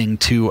leading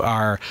to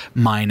our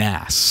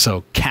MyNAS.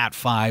 So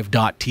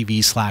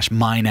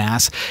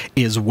cat5.tv/MyNAS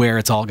is where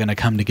it's all going to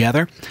come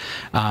together.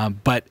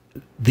 But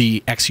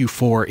the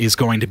XU4 is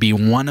going to be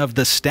one of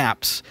the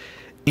steps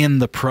in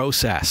the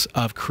process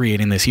of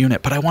creating this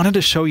unit. But I wanted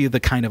to show you the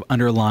kind of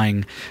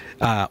underlying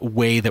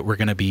way that we're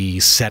going to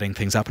be setting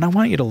things up. And I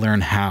want you to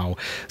learn how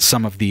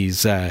some of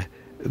these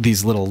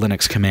these little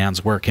Linux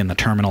commands work in the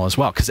terminal as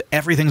well, because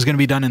everything's going to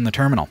be done in the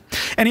terminal.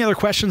 Any other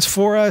questions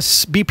for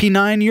us?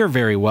 BP9, you're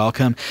very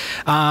welcome.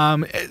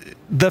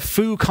 The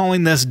foo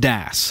calling this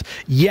DAS.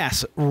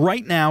 Yes,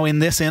 right now in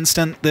this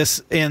instance,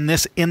 this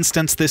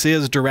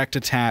is direct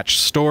attached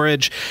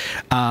storage.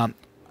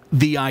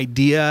 The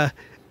idea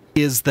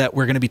is that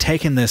we're going to be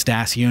taking this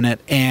DAS unit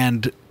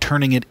and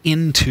turning it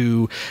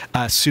into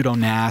a pseudo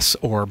NAS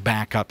or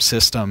backup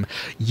system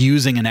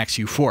using an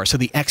XU4. So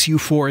the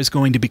XU4 is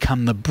going to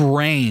become the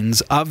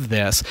brains of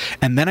this,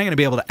 and then I'm going to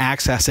be able to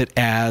access it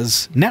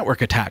as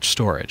network attached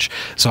storage.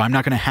 So I'm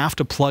not going to have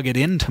to plug it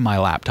into my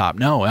laptop.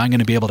 No, I'm going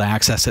to be able to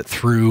access it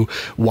through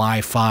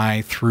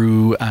Wi-Fi,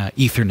 through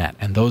Ethernet,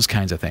 and those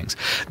kinds of things.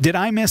 Did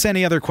I miss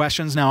any other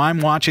questions? Now,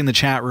 I'm watching the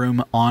chat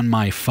room on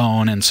my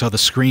phone, and so the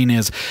screen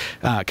is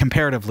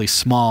comparatively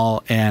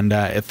small, and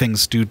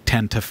things do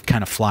tend to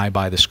kind of fly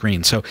by the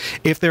screen. So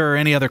if there are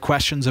any other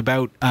questions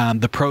about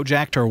the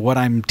project or what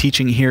I'm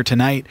teaching here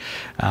tonight,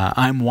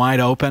 I'm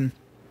wide open.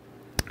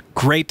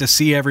 Great to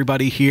see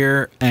everybody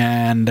here,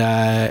 and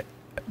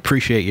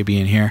appreciate you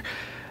being here.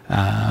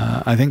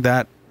 I think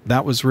that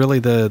was really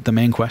the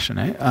main question.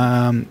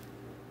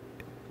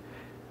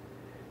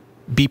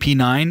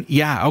 BP9,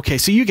 yeah, okay,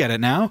 so you get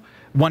it now.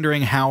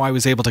 Wondering how I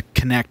was able to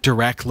connect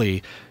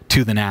directly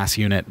to the NAS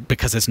unit,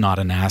 because it's not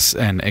a NAS,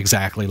 and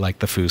exactly like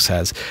the foo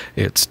says,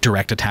 it's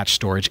direct attached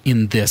storage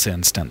in this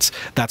instance.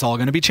 That's all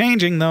going to be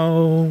changing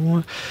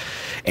though.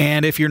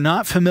 And if you're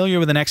not familiar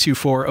with an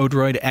XU4,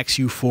 Odroid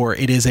XU4,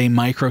 it is a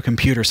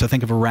microcomputer. So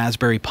think of a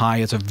Raspberry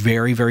Pi as a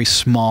very, very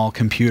small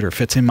computer.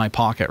 Fits in my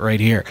pocket right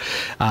here.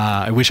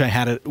 I wish I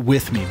had it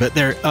with me, but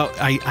there. Oh,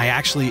 I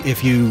actually,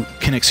 if you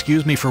can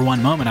excuse me for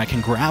one moment, I can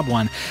grab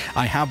one.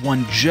 I have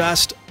one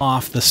just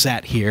off the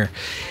set here.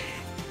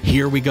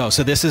 Here we go.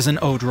 So this is an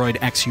Odroid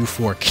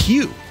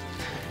XU4Q.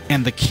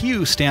 And the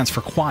Q stands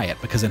for quiet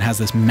because it has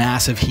this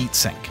massive heat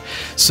sink.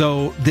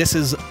 So this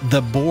is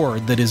the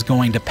board that is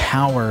going to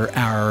power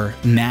our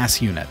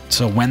NAS unit.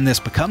 So when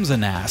this becomes a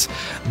NAS,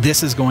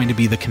 this is going to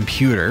be the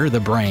computer, the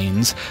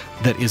brains,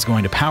 that is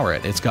going to power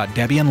it. It's got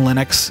Debian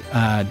Linux,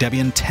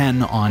 Debian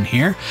 10 on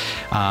here,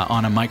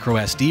 on a micro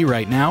SD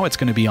right now. It's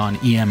going to be on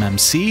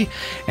eMMC,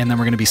 and then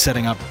we're going to be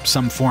setting up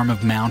some form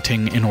of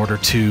mounting in order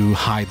to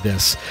hide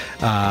this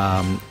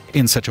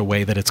in such a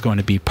way that it's going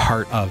to be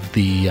part of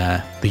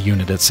the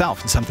unit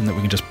itself, and something that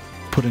we can just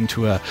put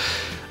into a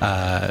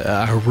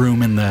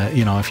room in the,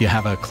 you know, if you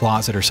have a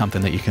closet or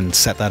something, that you can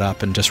set that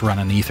up and just run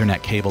an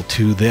Ethernet cable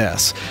to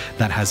this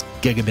that has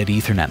gigabit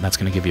Ethernet, and that's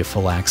going to give you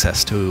full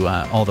access to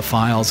all the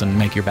files and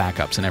make your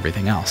backups and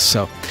everything else.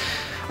 So, all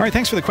right,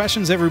 thanks for the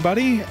questions,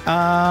 everybody.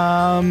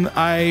 I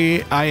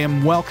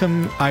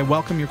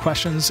welcome your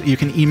questions. You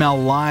can email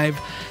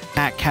live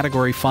at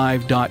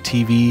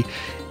category5.tv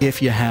if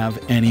you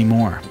have any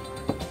more.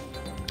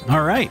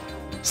 All right,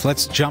 so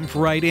let's jump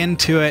right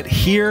into it.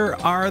 Here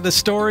are the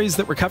stories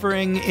that we're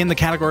covering in the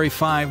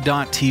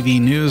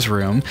category5.tv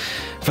newsroom.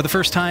 For the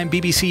first time,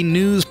 BBC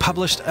News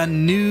published a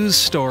news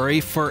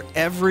story for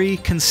every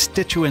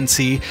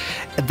constituency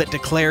that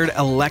declared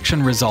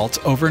election results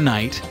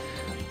overnight,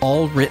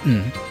 all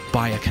written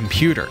by a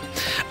computer.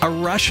 A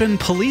Russian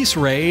police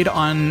raid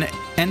on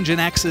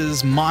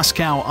Nginx's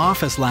Moscow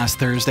office last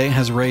Thursday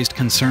has raised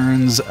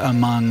concerns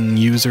among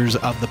users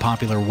of the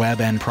popular web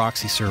and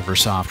proxy server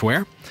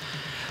software.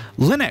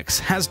 Linux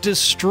has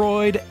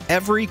destroyed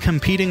every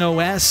competing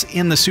OS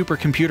in the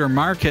supercomputer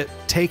market,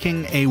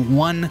 taking a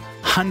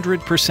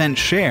 100%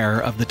 share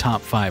of the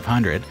top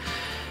 500.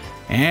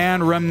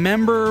 And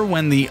remember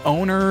when the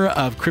owner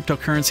of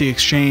cryptocurrency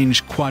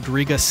exchange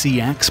Quadriga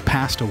CX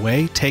passed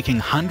away, taking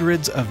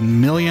hundreds of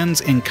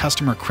millions in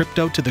customer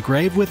crypto to the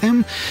grave with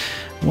him?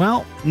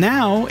 Well,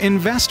 now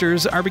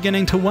investors are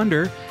beginning to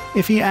wonder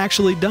if he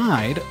actually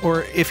died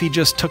or if he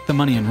just took the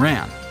money and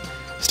ran.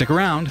 Stick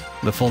around,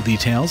 the full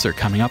details are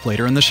coming up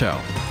later in the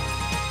show.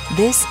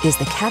 This is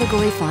the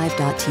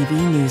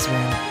Category5.tv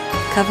newsroom,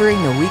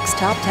 covering the week's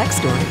top tech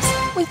stories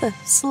with a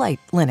slight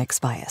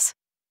Linux bias.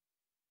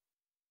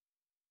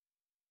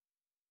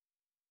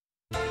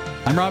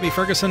 I'm Robbie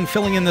Ferguson,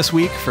 filling in this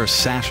week for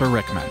Sasha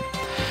Rickman.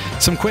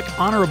 Some quick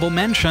honorable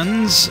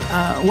mentions.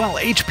 Well,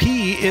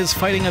 HP is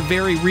fighting a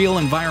very real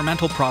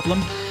environmental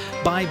problem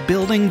by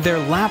building their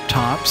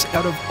laptops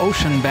out of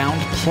ocean-bound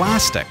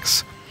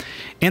plastics.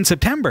 In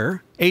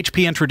September,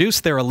 HP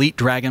introduced their Elite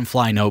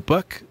Dragonfly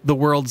notebook, the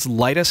world's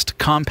lightest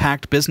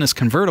compact business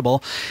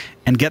convertible,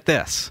 and get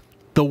this,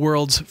 the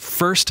world's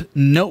first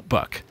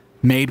notebook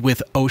made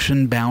with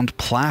ocean-bound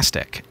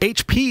plastic.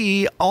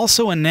 HP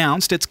also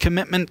announced its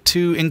commitment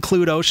to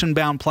include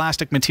ocean-bound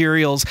plastic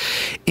materials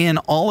in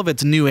all of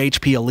its new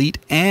HP Elite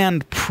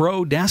and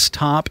Pro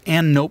desktop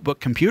and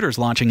notebook computers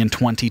launching in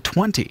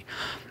 2020.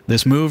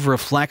 This move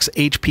reflects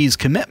HP's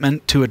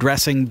commitment to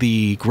addressing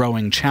the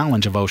growing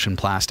challenge of ocean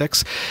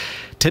plastics.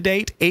 To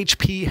date,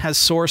 HP has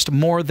sourced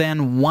more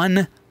than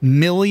 1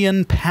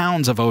 million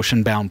pounds of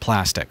ocean-bound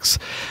plastics.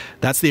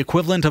 That's the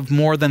equivalent of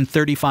more than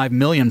 35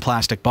 million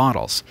plastic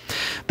bottles.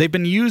 They've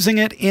been using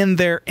it in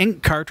their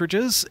ink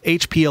cartridges,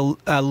 HP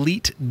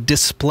Elite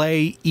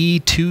Display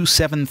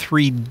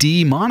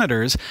E273D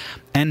monitors,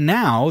 and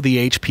now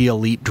the HP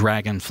Elite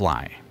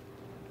Dragonfly.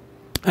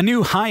 A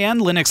new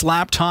high-end Linux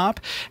laptop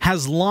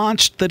has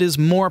launched that is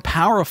more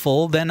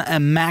powerful than a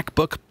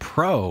MacBook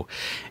Pro,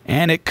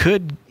 and it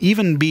could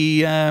even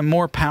be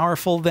more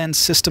powerful than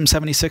System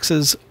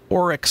 76's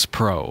Oryx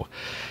Pro.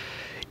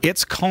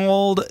 It's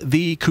called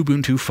the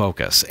Kubuntu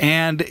Focus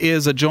and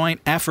is a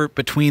joint effort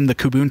between the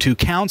Kubuntu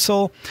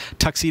Council,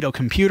 Tuxedo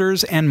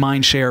Computers, and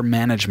Mindshare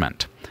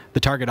Management. The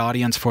target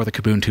audience for the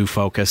Kubuntu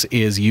Focus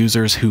is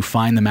users who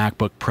find the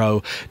MacBook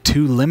Pro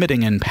too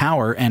limiting in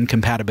power and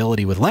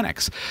compatibility with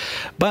Linux.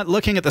 But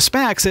looking at the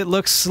specs, it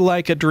looks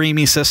like a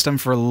dreamy system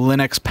for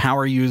Linux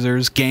power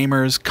users,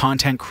 gamers,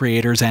 content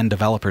creators, and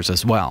developers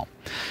as well.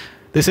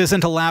 This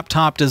isn't a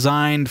laptop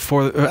designed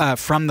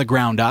from the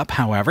ground up,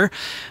 however.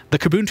 The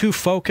Kubuntu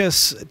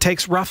Focus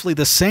takes roughly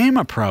the same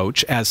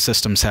approach as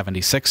System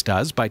 76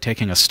 does by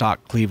taking a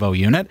stock Clevo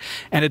unit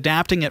and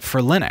adapting it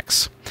for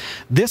Linux.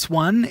 This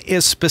one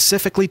is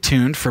specifically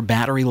tuned for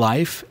battery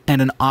life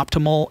and an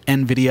optimal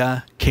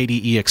NVIDIA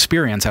KDE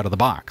experience out of the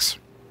box.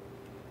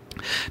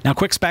 Now,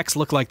 quick specs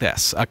look like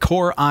this. A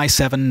Core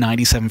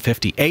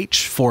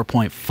i7-9750H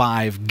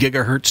 4.5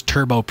 gigahertz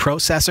turbo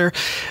processor.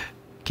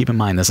 Keep in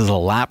mind, this is a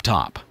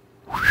laptop.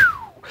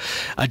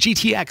 A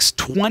GTX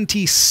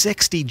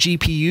 2060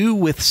 GPU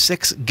with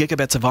 6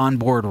 gigabytes of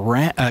onboard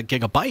RAM,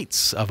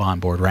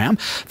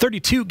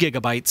 32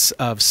 gigabytes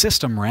of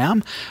system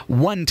RAM,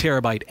 1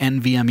 terabyte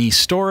NVMe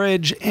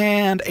storage,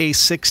 and a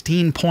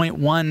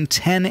 16.1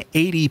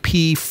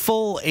 1080p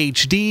Full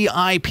HD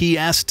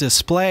IPS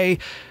display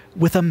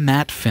with a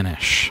matte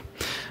finish.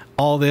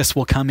 All this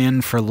will come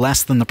in for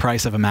less than the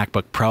price of a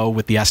MacBook Pro,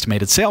 with the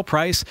estimated sale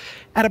price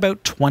at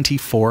about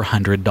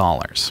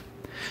 $2,400.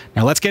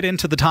 Now let's get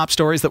into the top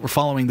stories that we're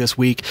following this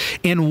week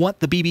in what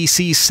the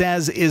BBC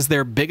says is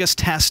their biggest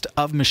test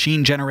of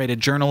machine-generated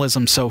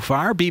journalism so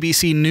far.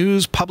 BBC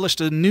News published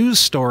a news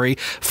story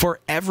for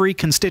every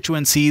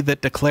constituency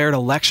that declared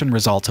election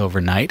results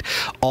overnight,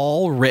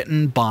 all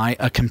written by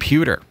a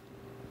computer.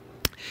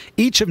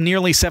 Each of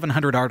nearly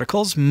 700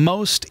 articles,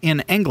 most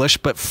in English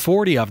but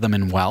 40 of them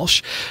in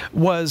Welsh,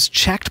 was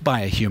checked by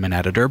a human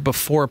editor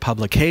before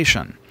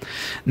publication.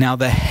 Now,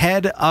 the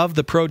head of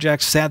the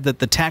project said that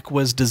the tech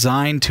was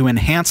designed to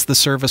enhance the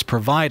service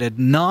provided,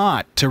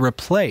 not to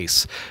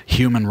replace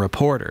human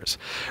reporters.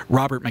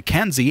 Robert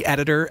Mackenzie,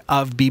 editor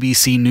of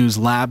BBC News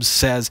Labs,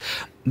 says,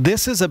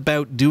 "This is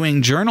about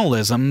doing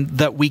journalism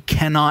that we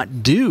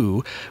cannot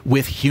do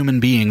with human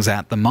beings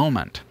at the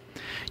moment."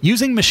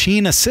 Using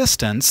machine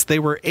assistance, they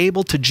were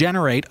able to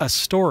generate a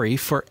story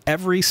for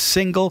every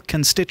single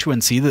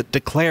constituency that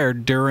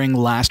declared during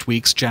last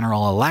week's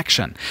general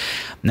election.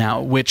 Now,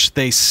 which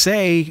they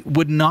say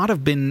would not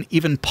have been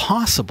even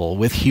possible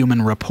with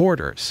human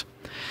reporters.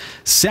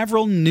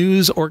 Several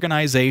news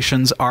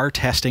organizations are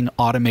testing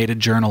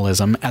automated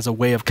journalism as a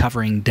way of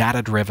covering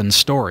data-driven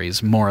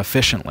stories more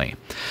efficiently.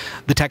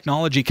 The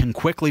technology can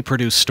quickly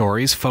produce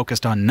stories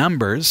focused on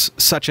numbers,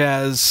 such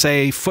as,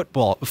 say,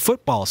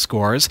 football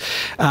scores,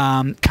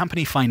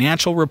 company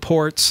financial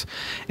reports,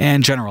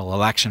 and general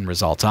election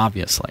results,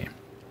 obviously.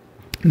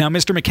 Now,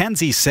 Mr.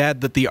 Mackenzie said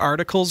that the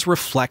articles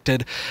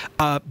reflected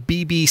a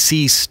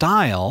BBC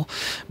style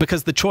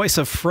because the choice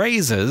of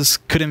phrases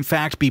could in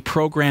fact be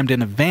programmed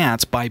in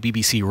advance by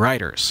BBC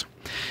writers.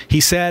 He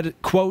said,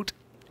 quote,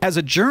 "As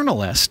a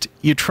journalist,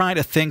 you try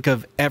to think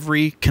of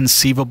every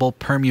conceivable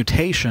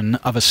permutation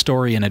of a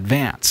story in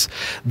advance.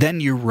 Then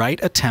you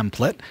write a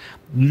template.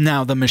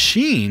 Now, the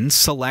machine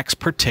selects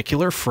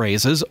particular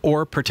phrases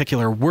or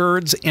particular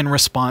words in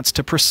response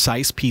to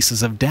precise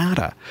pieces of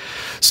data.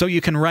 So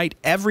you can write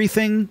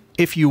everything,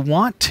 if you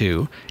want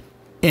to,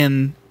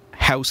 in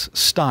house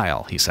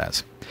style," he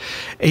says.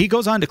 He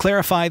goes on to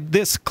clarify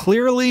this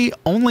clearly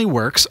only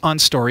works on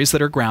stories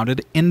that are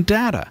grounded in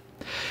data.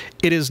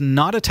 It is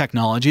not a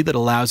technology that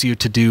allows you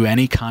to do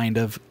any kind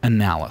of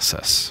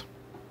analysis.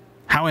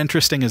 How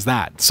interesting is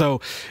that?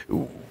 So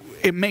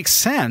it makes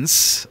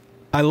sense.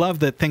 I love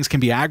that things can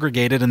be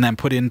aggregated and then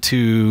put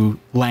into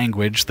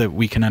language that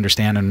we can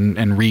understand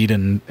and read,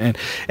 and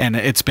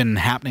it's been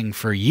happening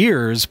for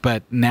years,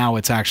 but now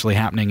it's actually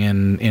happening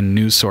in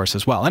news source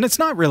as well. And it's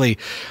not really,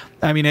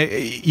 I mean,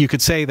 you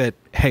could say that,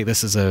 hey,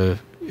 this is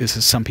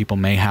some people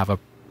may have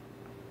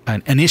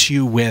an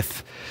issue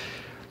with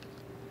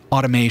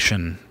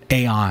automation,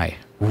 AI,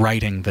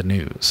 writing the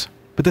news.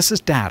 But this is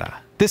data.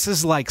 This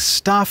is like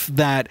stuff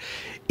that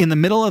in the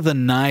middle of the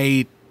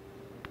night,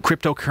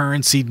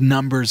 cryptocurrency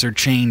numbers are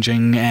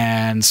changing,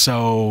 and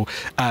so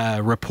a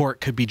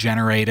report could be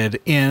generated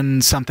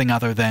in something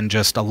other than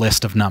just a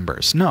list of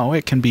numbers. No,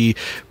 it can be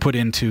put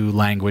into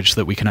language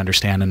that we can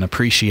understand and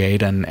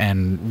appreciate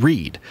and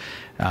read.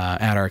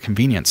 at our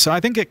convenience. So I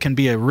think it can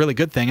be a really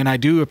good thing, and I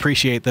do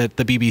appreciate that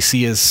the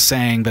BBC is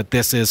saying that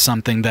this is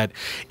something that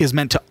is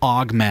meant to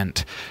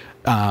augment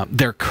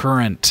their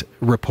current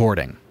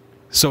reporting.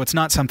 So it's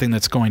not something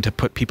that's going to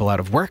put people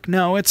out of work.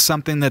 No, it's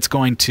something that's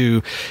going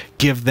to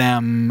give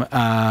them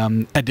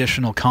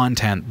additional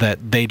content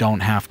that they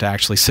don't have to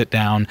actually sit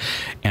down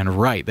and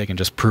write. They can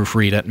just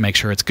proofread it and make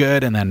sure it's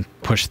good and then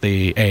push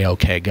the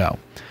A-OK go.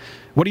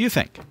 What do you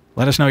think?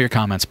 Let us know your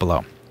comments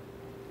below.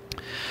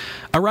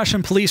 A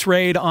Russian police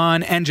raid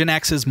on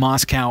NGINX's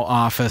Moscow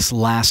office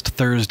last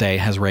Thursday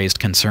has raised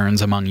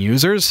concerns among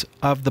users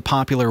of the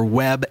popular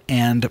web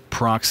and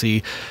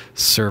proxy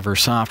server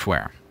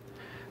software.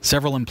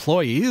 Several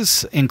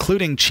employees,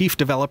 including chief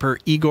developer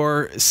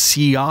Igor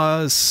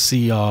Siov,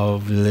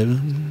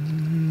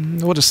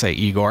 we'll just say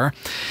Igor,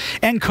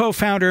 and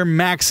co-founder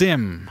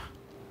Maxim,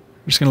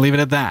 I'm just going to leave it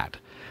at that.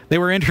 They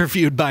were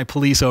interviewed by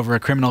police over a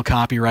criminal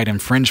copyright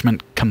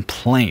infringement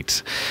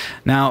complaint.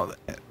 Now,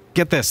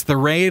 get this, the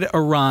raid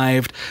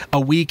arrived a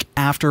week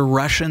after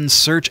Russian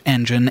search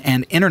engine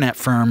and internet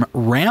firm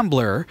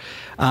Rambler,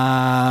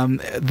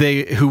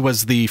 who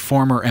was the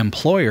former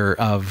employer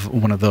of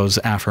one of those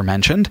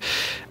aforementioned,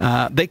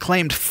 they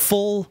claimed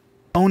full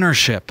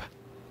ownership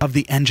of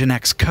the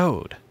NGINX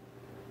code.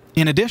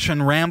 In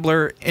addition,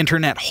 Rambler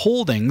Internet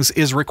Holdings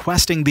is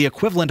requesting the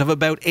equivalent of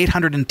about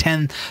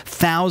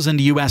 $810,000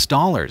 US.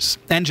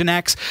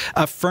 NGINX,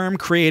 a firm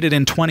created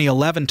in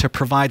 2011 to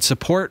provide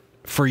support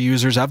for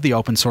users of the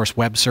open source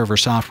web server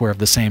software of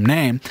the same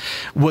name,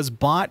 was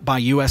bought by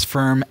US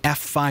firm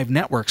F5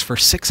 Networks for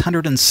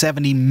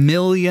 $670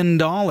 million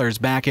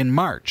back in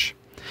March.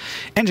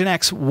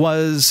 NGINX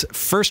was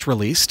first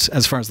released,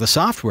 as far as the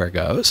software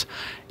goes,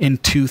 in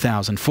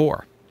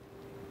 2004.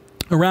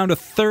 Around a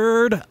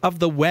third of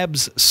the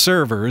web's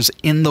servers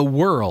in the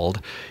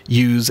world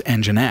use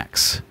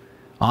NGINX,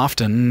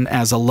 often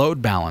as a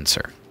load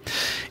balancer.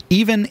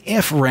 Even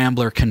if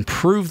Rambler can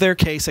prove their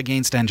case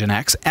against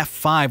NGINX,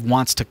 F5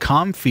 wants to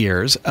calm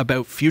fears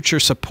about future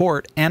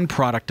support and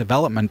product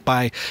development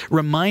by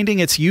reminding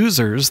its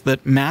users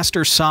that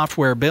master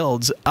software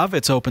builds of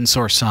its open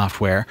source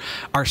software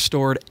are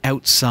stored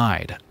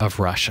outside of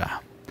Russia.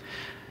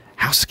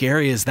 How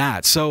scary is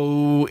that?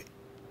 So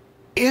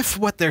if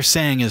what they're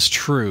saying is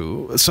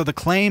true, so the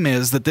claim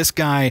is that this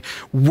guy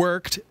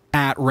worked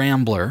at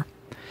Rambler,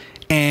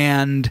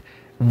 and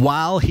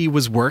while he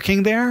was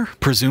working there,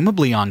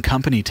 presumably on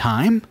company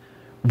time,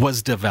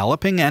 was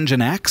developing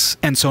NGINX,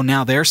 and so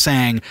now they're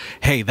saying,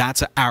 hey,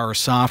 that's our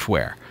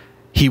software.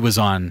 He was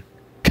on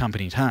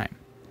company time.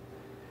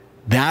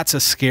 That's a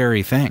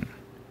scary thing.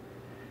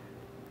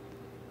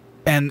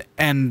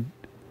 And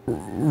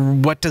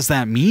what does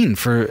that mean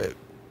for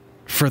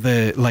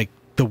the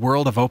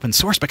world of open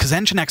source? Because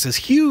NGINX is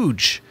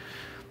huge.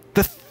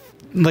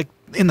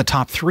 In the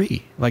top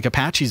 3. Like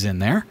Apache's in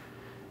there.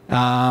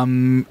 I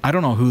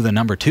don't know who the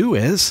number 2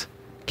 is.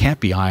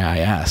 Can't be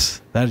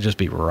IIS. That'd just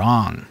be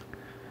wrong.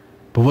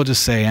 But we'll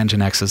just say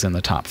NGINX is in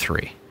the top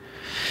 3.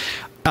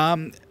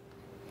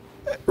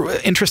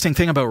 Interesting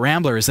thing about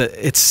Rambler is that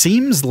it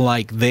seems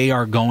like they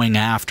are going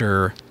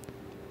after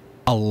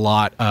a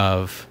lot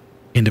of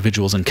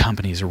individuals and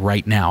companies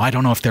right now. I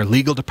don't know if their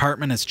legal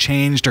department has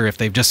changed or if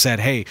they've just said,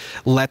 hey,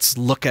 let's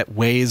look at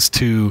ways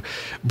to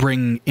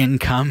bring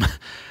income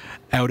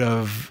out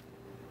of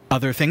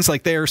other things.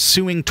 Like they're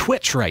suing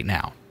Twitch right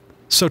now.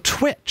 So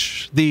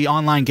Twitch, the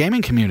online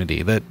gaming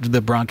community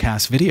that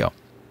broadcasts video,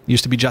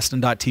 used to be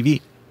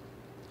Justin.tv.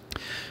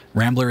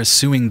 Rambler is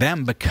suing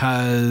them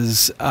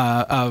because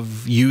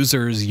of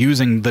users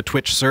using the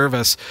Twitch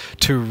service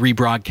to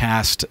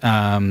rebroadcast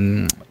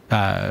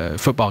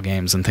football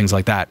games and things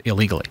like that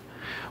illegally.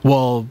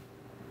 Well,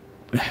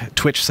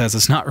 Twitch says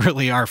it's not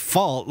really our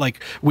fault.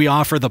 Like, we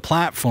offer the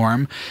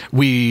platform.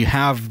 We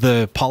have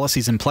the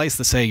policies in place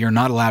that say you're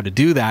not allowed to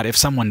do that. If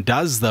someone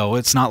does, though,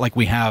 it's not like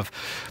we have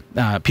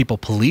people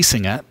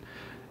policing it.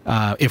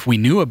 If we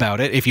knew about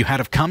it, if you had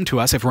have come to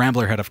us, if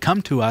Rambler had have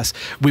come to us,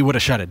 we would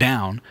have shut it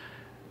down.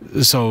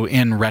 So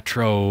in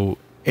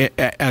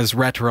as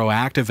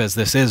retroactive as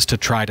this is to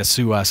try to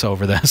sue us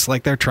over this,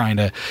 like they're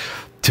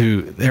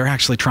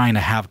actually trying to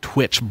have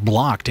Twitch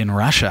blocked in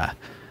Russia.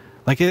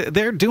 Like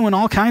they're doing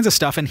all kinds of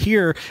stuff. And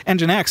here,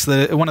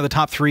 NGINX, one of the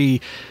top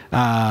 3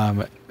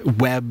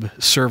 web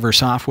server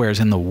softwares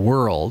in the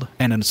world,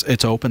 and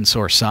it's open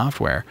source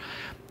software,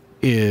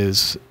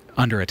 is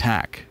under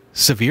attack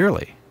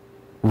severely,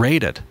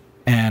 rated,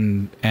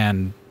 and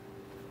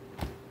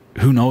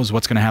who knows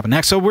what's going to happen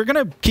next. So we're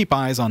going to keep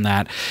eyes on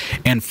that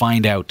and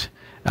find out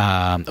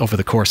over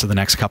the course of the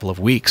next couple of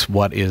weeks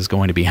what is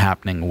going to be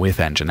happening with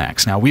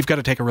NGINX. Now, we've got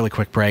to take a really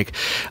quick break.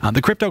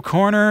 The Crypto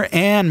Corner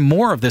and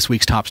more of this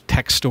week's top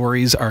tech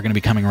stories are going to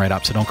be coming right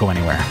up, so don't go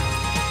anywhere.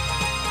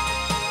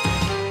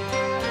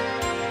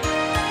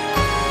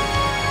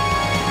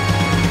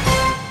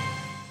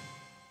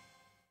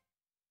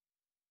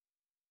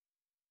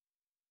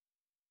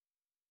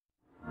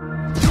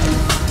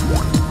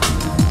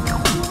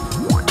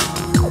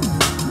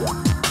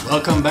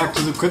 Welcome back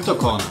to the Crypto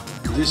Corner.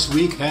 This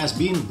week has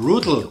been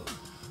brutal.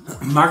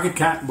 market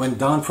cap went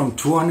down from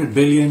 200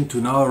 billion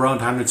to now around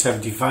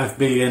 175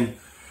 billion.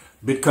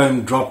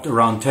 Bitcoin dropped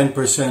around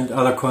 10%,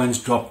 other coins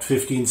dropped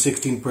 15,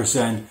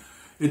 16%.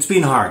 It's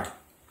been hard.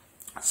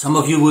 Some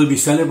of you will be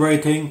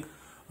celebrating,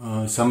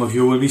 some of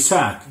you will be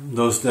sad.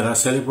 Those that are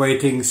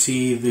celebrating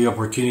see the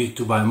opportunity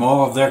to buy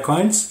more of their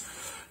coins,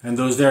 and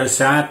those that are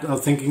sad are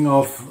thinking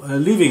of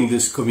leaving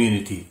this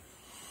community.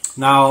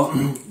 Now,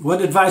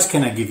 what advice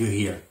can I give you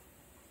here?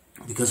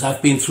 Because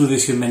I've been through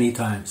this here many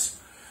times.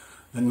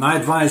 And my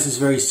advice is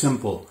very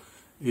simple,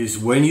 is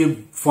when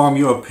you form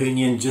your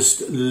opinion,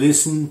 just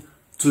listen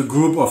to a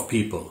group of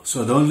people.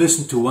 So don't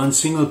listen to one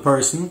single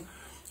person,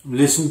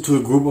 listen to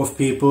a group of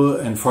people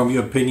and form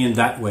your opinion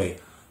that way.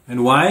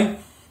 And why?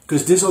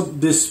 Because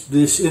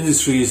this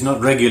industry is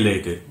not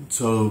regulated.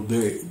 So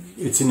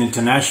it's an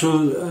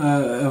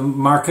international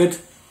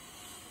market,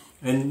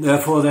 and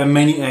therefore there are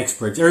many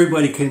experts.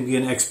 Everybody can be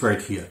an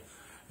expert here.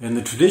 In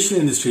the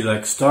traditional industry,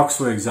 like stocks,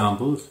 for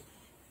example,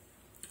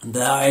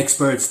 there are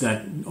experts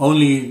that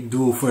only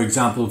do, for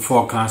example,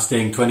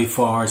 forecasting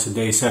 24 hours a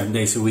day, 7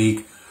 days a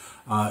week.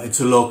 It's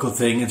a local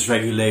thing, it's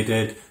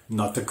regulated,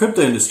 not the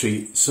crypto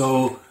industry.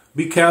 So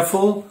be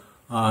careful,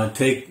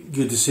 take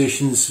your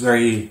decisions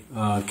very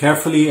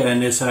carefully,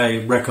 and as I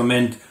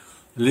recommend,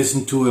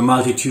 listen to a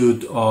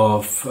multitude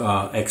of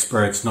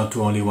experts, not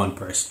to only one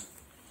person.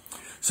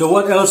 So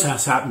what else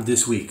has happened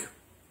this week?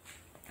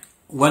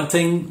 One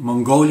thing,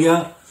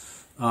 Mongolia,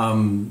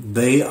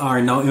 they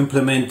are now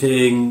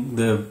implementing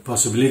the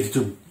possibility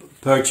to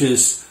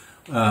purchase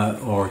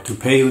or to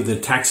pay the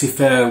taxi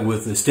fare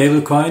with a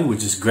stablecoin,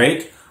 which is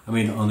great. I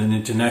mean, on an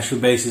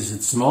international basis,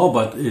 it's small,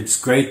 but it's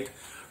great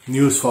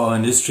news for our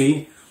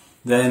industry.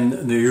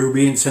 Then the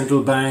European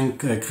Central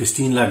Bank,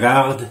 Christine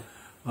Lagarde,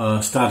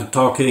 started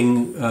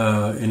talking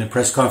in a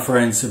press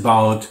conference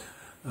about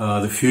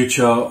the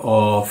future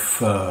of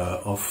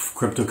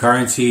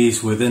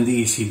cryptocurrencies within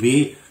the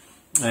ECB,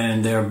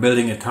 and they're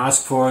building a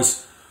task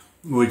force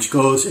which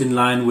goes in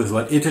line with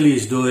what Italy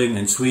is doing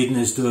and Sweden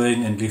is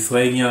doing, and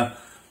Lithuania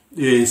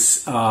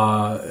is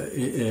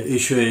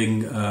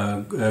issuing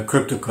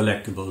crypto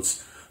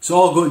collectibles. So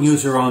all good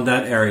news around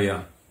that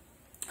area.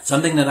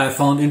 Something that I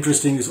found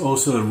interesting is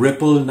also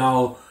Ripple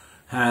now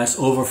has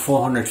over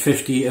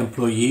 450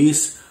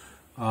 employees.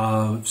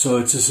 So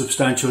it's a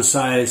substantial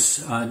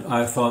size, and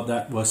I thought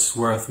that was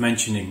worth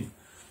mentioning.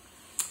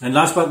 And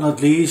last but not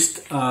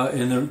least,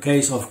 in the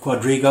case of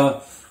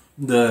Quadriga,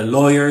 the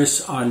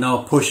lawyers are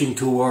now pushing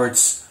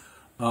towards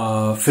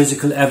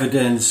physical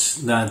evidence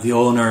that the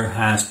owner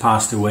has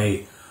passed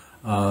away.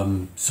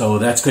 So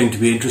that's going to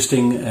be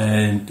interesting,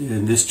 and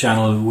in this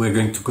channel we're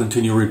going to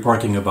continue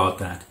reporting about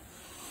that.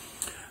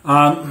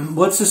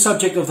 What's the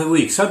subject of the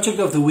week? Subject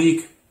of the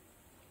week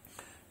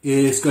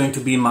is going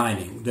to be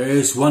mining. There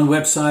is one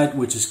website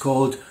which is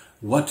called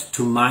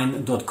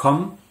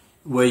whattomine.com,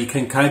 where you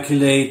can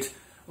calculate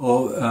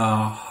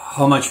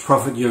how much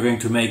profit you're going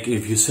to make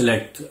if you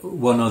select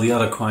one or the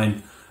other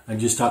coin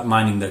and you start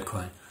mining that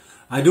coin.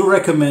 I do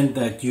recommend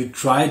that you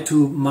try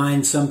to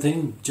mine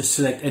something. Just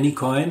select any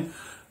coin.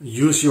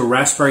 Use your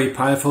Raspberry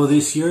Pi for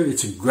this year.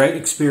 It's a great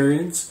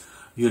experience.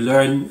 You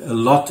learn a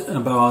lot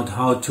about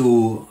how a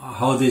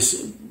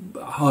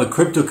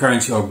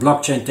cryptocurrency or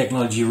blockchain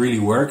technology really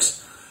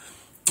works.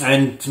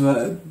 And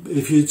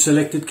if you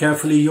select it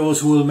carefully, you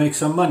also will make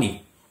some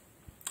money.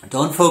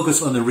 Don't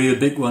focus on the real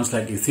big ones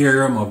like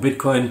Ethereum or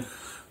Bitcoin,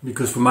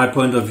 because from my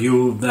point of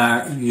view,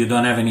 that you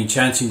don't have any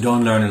chance, you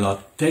don't learn a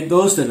lot. Take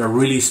those that are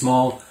really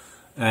small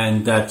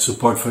and that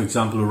support, for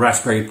example, a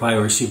Raspberry Pi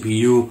or a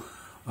CPU,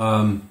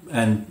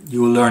 and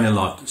you will learn a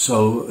lot.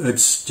 So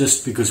it's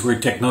just because we're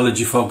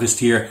technology focused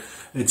here,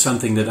 it's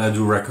something that I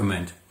do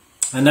recommend.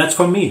 And that's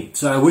from me.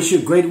 So I wish you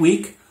a great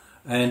week,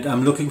 and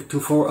I'm looking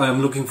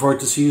forward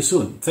to see you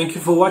soon. Thank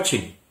you for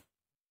watching.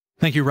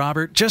 Thank you,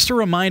 Robert. Just a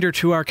reminder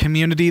to our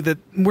community that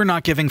we're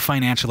not giving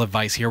financial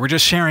advice here. We're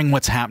just sharing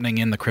what's happening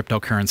in the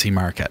cryptocurrency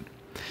market.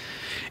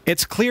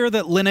 It's clear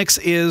that Linux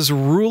is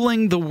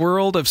ruling the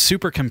world of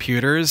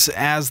supercomputers,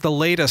 as the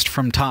latest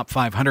from Top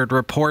 500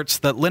 reports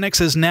that Linux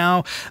is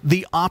now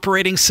the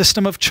operating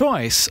system of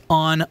choice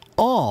on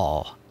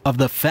all of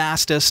the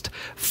fastest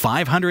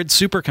 500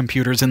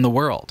 supercomputers in the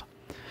world.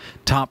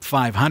 Top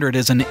 500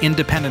 is an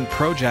independent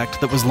project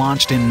that was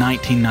launched in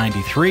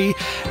 1993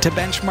 to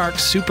benchmark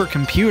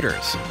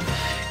supercomputers.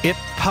 It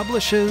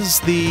publishes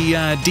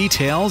the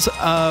details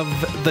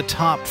of the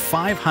top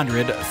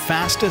 500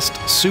 fastest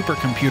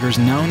supercomputers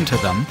known to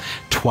them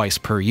twice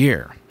per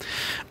year.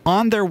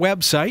 On their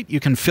website, you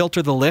can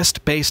filter the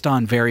list based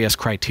on various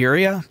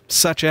criteria,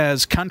 such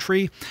as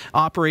country,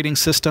 operating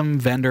system,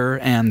 vendor,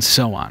 and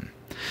so on.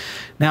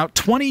 Now,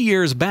 20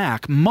 years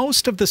back,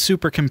 most of the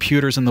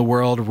supercomputers in the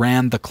world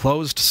ran the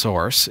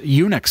closed-source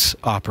Unix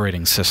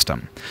operating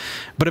system.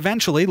 But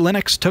eventually,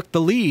 Linux took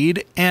the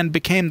lead and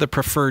became the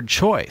preferred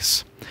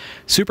choice.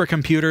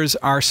 Supercomputers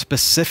are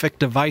specific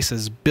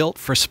devices built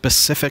for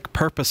specific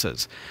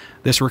purposes.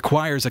 This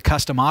requires a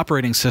custom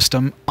operating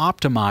system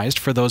optimized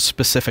for those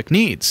specific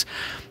needs.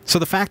 So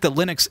the fact that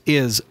Linux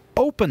is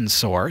open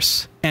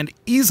source and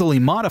easily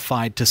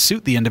modified to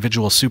suit the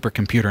individual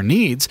supercomputer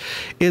needs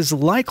is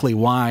likely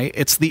why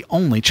it's the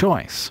only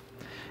choice.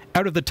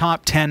 Out of the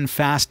top 10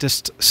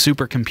 fastest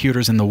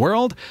supercomputers in the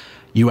world,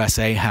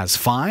 USA has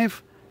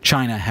 5,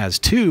 China has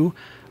 2,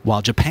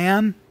 while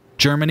Japan,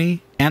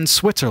 Germany, and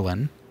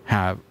Switzerland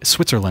have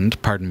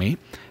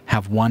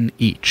one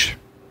each.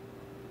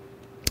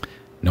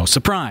 No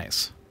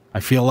surprise. I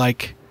feel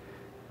like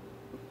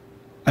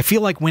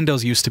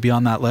Windows used to be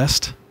on that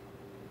list.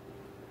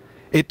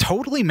 It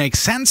totally makes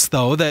sense,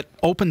 though, that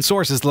open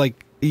source is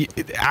like,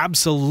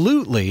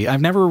 absolutely. I've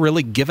never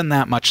really given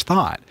that much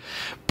thought.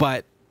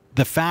 But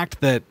the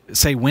fact that,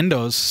 say,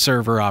 Windows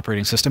Server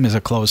operating system is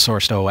a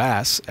closed-sourced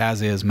OS,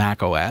 as is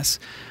Mac OS,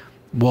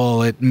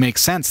 well, it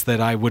makes sense that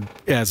I would,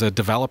 as a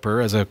developer,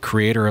 as a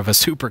creator of a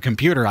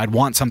supercomputer, I'd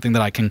want something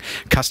that I can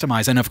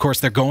customize. And, of course,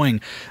 they're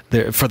going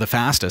for the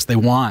fastest. They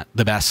want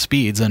the best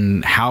speeds.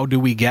 And how do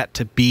we get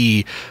to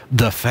be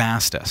the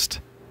fastest?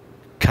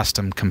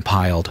 Custom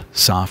compiled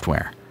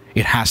software.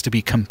 It has to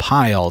be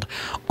compiled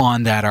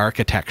on that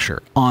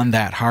architecture, on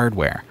that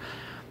hardware.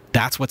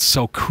 That's what's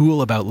so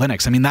cool about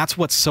Linux. I mean, that's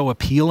what's so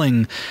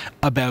appealing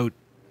about,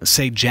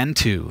 say,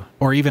 Gentoo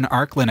or even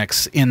Arch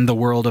Linux in the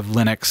world of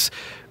Linux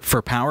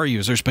for power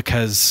users,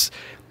 because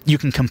you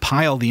can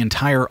compile the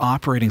entire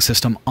operating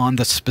system on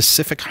the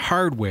specific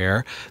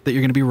hardware that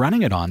you're going to be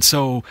running it on.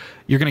 So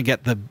you're going to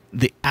get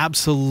the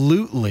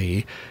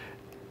absolutely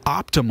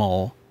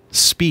optimal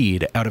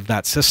speed out of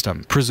that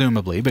system,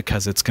 presumably,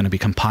 because it's going to be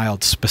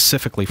compiled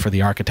specifically for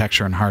the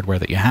architecture and hardware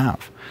that you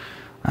have.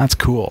 That's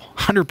cool.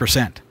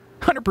 100%.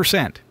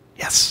 100%.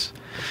 Yes.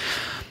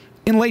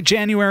 In late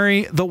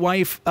January, the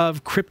wife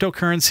of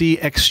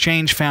cryptocurrency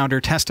exchange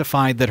founder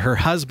testified that her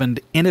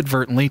husband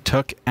inadvertently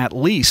took at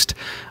least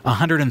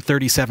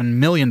 $137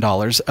 million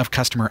of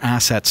customer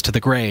assets to the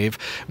grave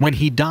when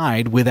he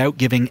died without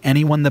giving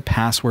anyone the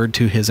password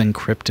to his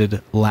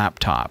encrypted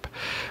laptop.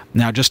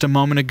 Now, just a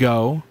moment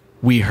ago,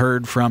 we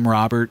heard from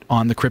Robert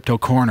on the Crypto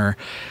Corner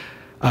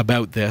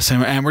about this,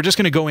 and we're just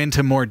going to go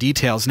into more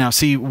details. Now,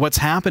 see, what's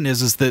happened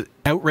is that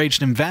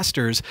outraged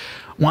investors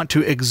want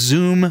to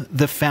exhume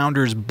the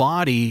founder's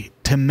body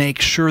to make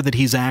sure that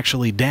he's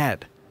actually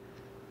dead.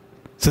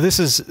 So this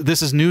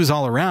is news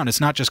all around. It's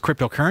not just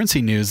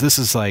cryptocurrency news. This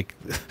is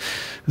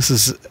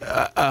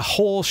a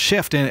whole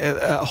shift and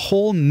a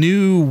whole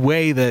new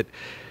way that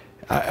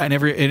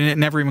it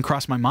never even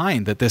crossed my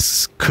mind that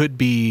this could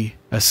be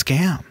a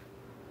scam.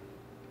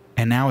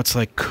 And now it's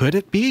like, could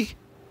it be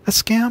a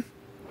scam?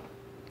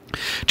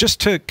 Just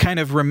to kind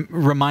of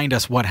remind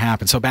us what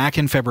happened. So back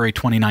in February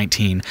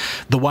 2019,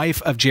 the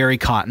wife of Jerry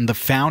Cotton, the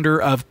founder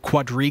of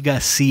Quadriga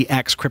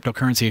CX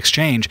cryptocurrency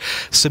exchange,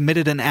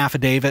 submitted an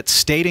affidavit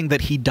stating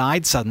that he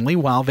died suddenly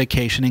while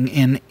vacationing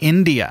in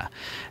India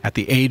at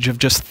the age of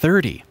just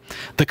 30.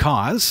 The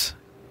cause?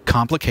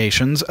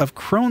 Complications of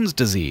Crohn's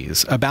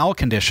disease, a bowel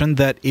condition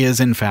that is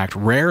in fact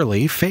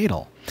rarely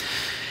fatal.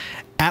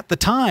 At the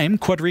time,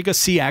 Quadriga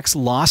CX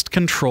lost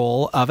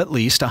control of at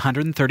least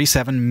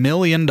 $137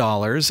 million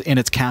in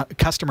its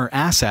customer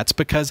assets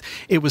because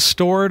it was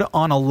stored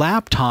on a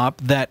laptop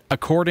that,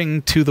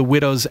 according to the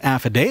widow's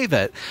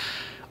affidavit,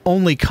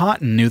 only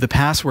Cotton knew the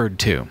password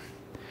to.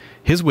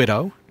 His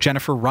widow,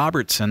 Jennifer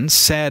Robertson,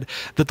 said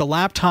that the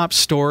laptop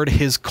stored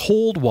his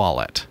cold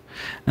wallet.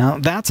 Now,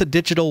 that's a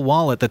digital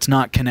wallet that's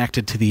not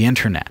connected to the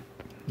internet.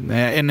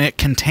 And it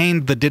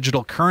contained the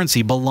digital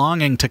currency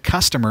belonging to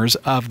customers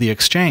of the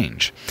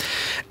exchange.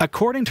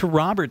 According to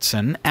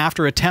Robertson,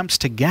 after attempts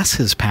to guess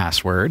his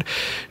password,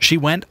 she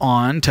went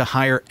on to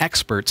hire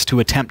experts to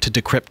attempt to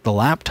decrypt the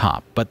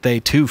laptop, but they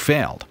too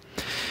failed.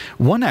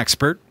 One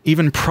expert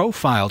even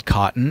profiled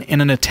Cotton in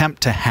an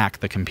attempt to hack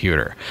the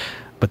computer,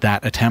 but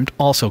that attempt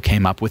also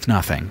came up with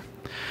nothing.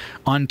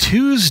 On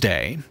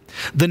Tuesday,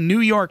 the New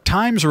York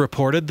Times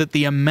reported that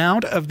the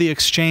amount of the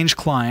exchange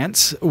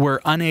clients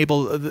were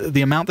unable,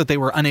 the amount that they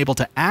were unable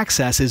to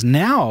access is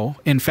now,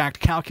 in fact,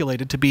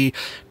 calculated to be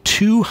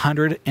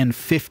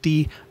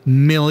 $250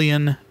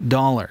 million.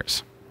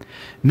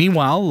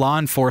 Meanwhile, law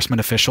enforcement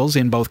officials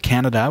in both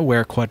Canada,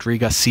 where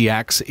Quadriga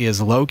CX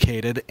is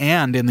located,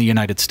 and in the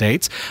United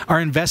States are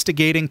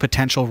investigating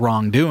potential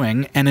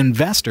wrongdoing, and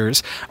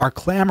investors are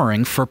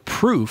clamoring for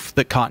proof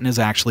that Cotton is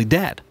actually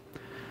dead.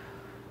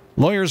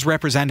 Lawyers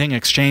representing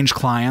exchange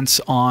clients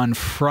on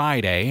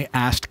Friday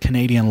asked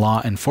Canadian law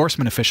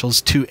enforcement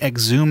officials to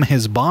exhume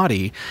his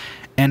body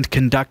and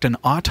conduct an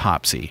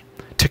autopsy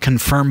to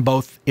confirm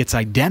both its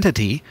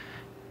identity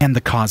and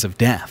the cause of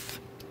death.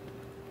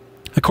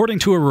 According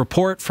to a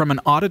report from an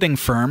auditing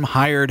firm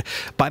hired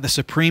by the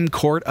Supreme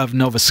Court of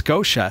Nova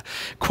Scotia,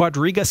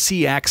 Quadriga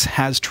CX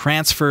has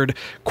transferred,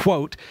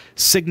 quote,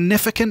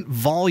 significant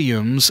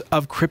volumes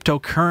of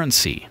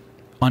cryptocurrency,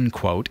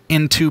 unquote,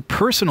 into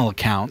personal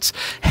accounts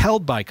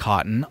held by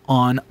Cotton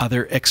on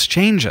other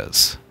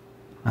exchanges.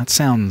 That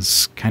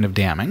sounds kind of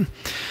damning.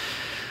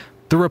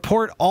 The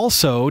report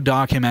also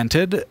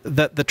documented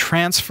that the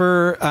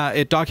transfer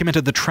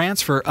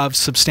of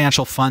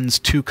substantial funds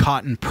to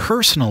Cotton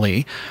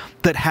personally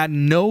that had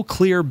no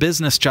clear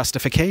business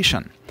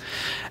justification.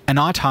 An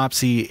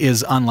autopsy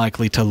is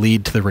unlikely to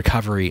lead to the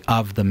recovery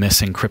of the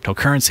missing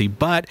cryptocurrency,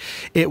 but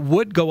it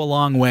would go a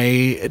long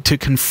way to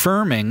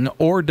confirming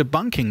or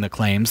debunking the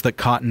claims that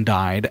Cotton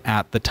died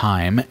at the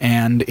time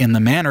and in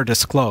the manner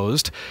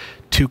disclosed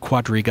to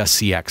Quadriga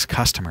CX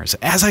customers.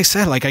 As I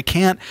said, like, I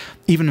can't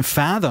even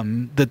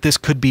fathom that this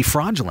could be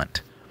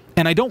fraudulent.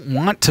 And I don't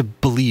want to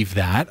believe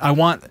that. I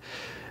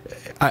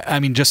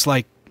mean, just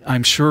like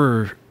I'm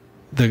sure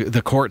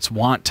the courts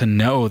want to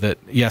know that,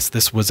 yes,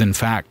 this was in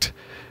fact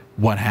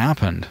what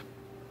happened.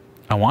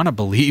 I want to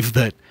believe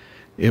that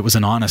it was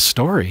an honest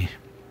story.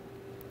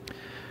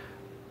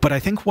 But I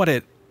think what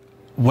it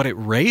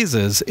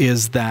raises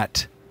is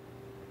that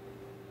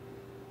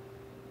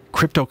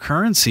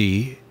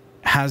cryptocurrency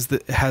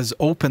has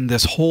opened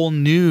this whole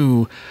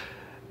new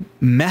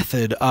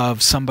method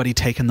of somebody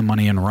taking the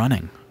money and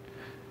running.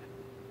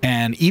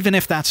 And even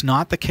if that's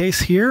not the case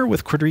here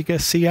with Quadriga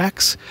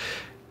CX,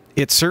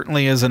 it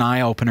certainly is an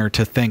eye-opener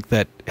to think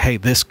that, hey,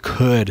 this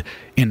could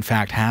in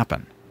fact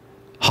happen.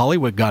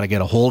 Hollywood got to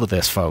get a hold of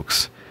this,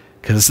 folks,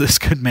 because this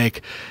could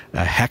make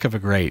a heck of a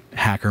great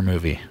hacker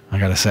movie, I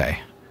gotta say.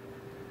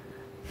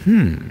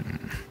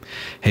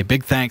 Hey,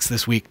 big thanks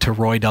this week to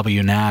Roy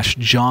W. Nash,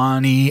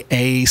 Johnny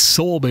A.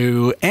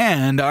 Solbu,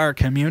 and our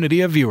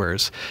community of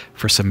viewers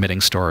for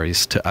submitting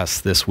stories to us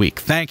this week.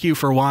 Thank you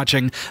for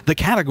watching the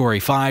Category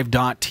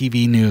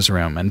 5.tv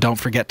newsroom. And don't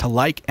forget to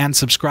like and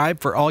subscribe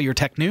for all your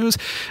tech news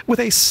with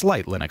a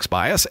slight Linux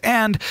bias.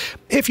 And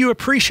if you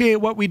appreciate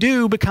what we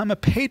do, become a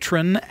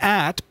patron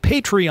at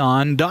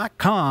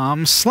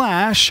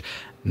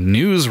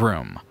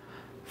patreon.com/newsroom.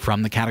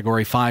 From the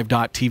Category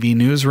 5.tv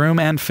newsroom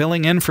and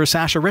filling in for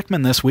Sasha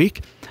Rickman this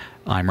week,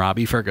 I'm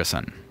Robbie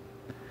Ferguson.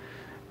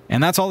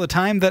 And that's all the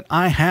time that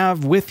I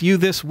have with you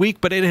this week,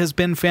 but it has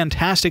been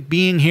fantastic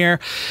being here.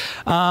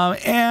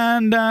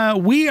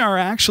 And we are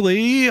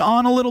actually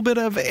on a little bit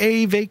of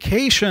a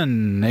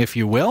vacation, if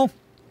you will.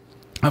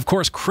 Of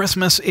course,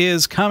 Christmas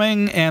is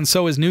coming, and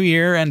so is New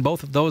Year, and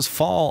both of those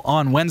fall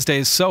on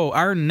Wednesdays. So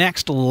our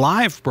next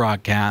live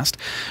broadcast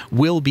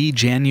will be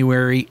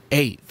January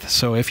 8th.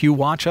 So if you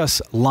watch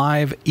us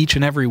live each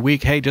and every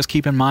week, hey, just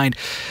keep in mind,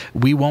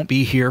 we won't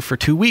be here for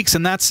 2 weeks,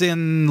 and that's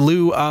in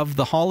lieu of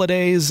the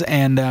holidays,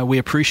 and we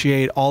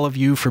appreciate all of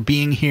you for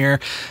being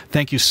here.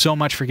 Thank you so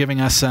much for giving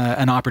us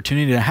an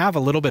opportunity to have a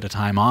little bit of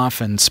time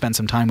off and spend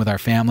some time with our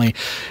family.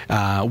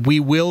 We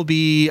will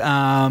be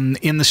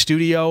in the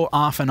studio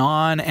off and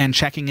on, and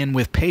checking in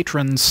with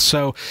patrons.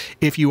 So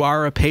if you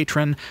are a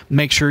patron,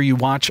 make sure you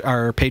watch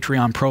our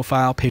Patreon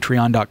profile,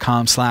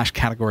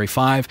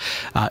 patreon.com/category5.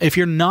 If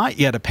you're not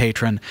yet a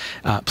patron,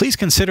 please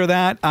consider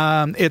that.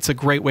 It's a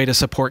great way to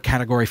support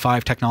Category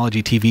 5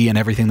 Technology TV and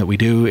everything that we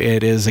do.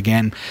 It is,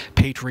 again,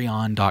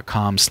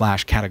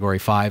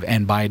 patreon.com/category5.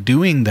 And by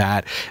doing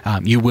that,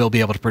 you will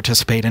be able to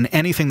participate in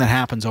anything that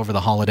happens over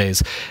the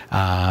holidays,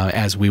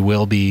 as we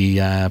will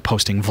be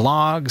posting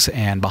vlogs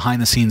and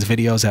behind-the-scenes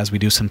videos as we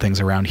do some things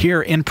around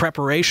here in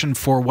preparation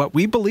for what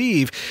we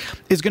believe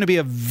is going to be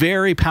a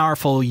very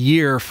powerful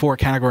year for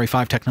Category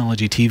 5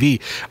 Technology TV.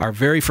 Our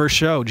very first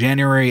show,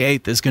 January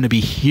 8th, is going to be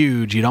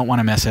huge. You don't want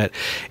to miss it.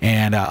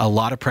 And a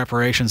lot of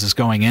preparations is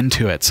going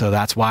into it. So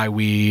that's why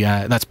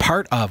that's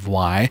part of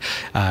why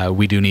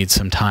we do need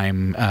some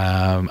time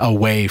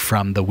away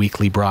from the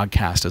weekly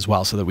broadcast as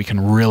well, so that we can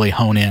really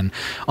hone in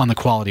on the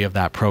quality of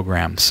that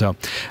program. So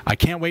I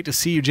can't wait to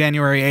see you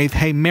January 8th.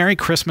 Hey, Merry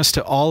Christmas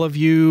to all of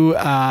you,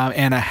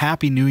 and a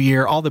Happy New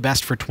Year. All the best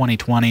for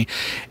 2020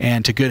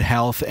 and to good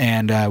health,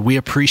 and we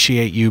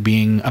appreciate you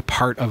being a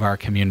part of our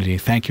community.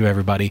 Thank you,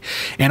 everybody.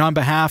 And on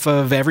behalf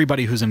of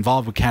everybody who's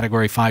involved with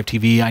Category 5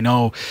 TV, I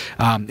know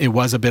it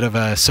was a bit of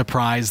a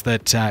surprise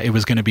that it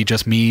was going to be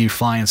just me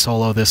flying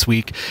solo this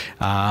week,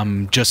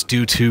 just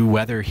due to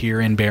weather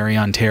here in Barrie,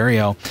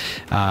 Ontario.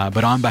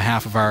 But on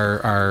behalf of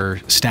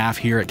our staff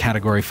here at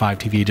Category 5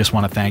 TV, just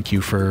want to thank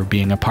you for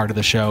being a part of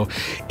the show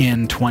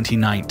in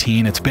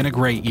 2019. It's been a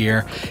great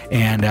year,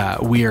 and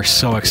we are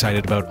so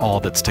excited about all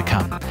that's to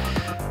come.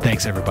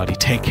 Thanks, everybody.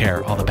 Take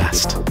care. All the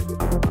best.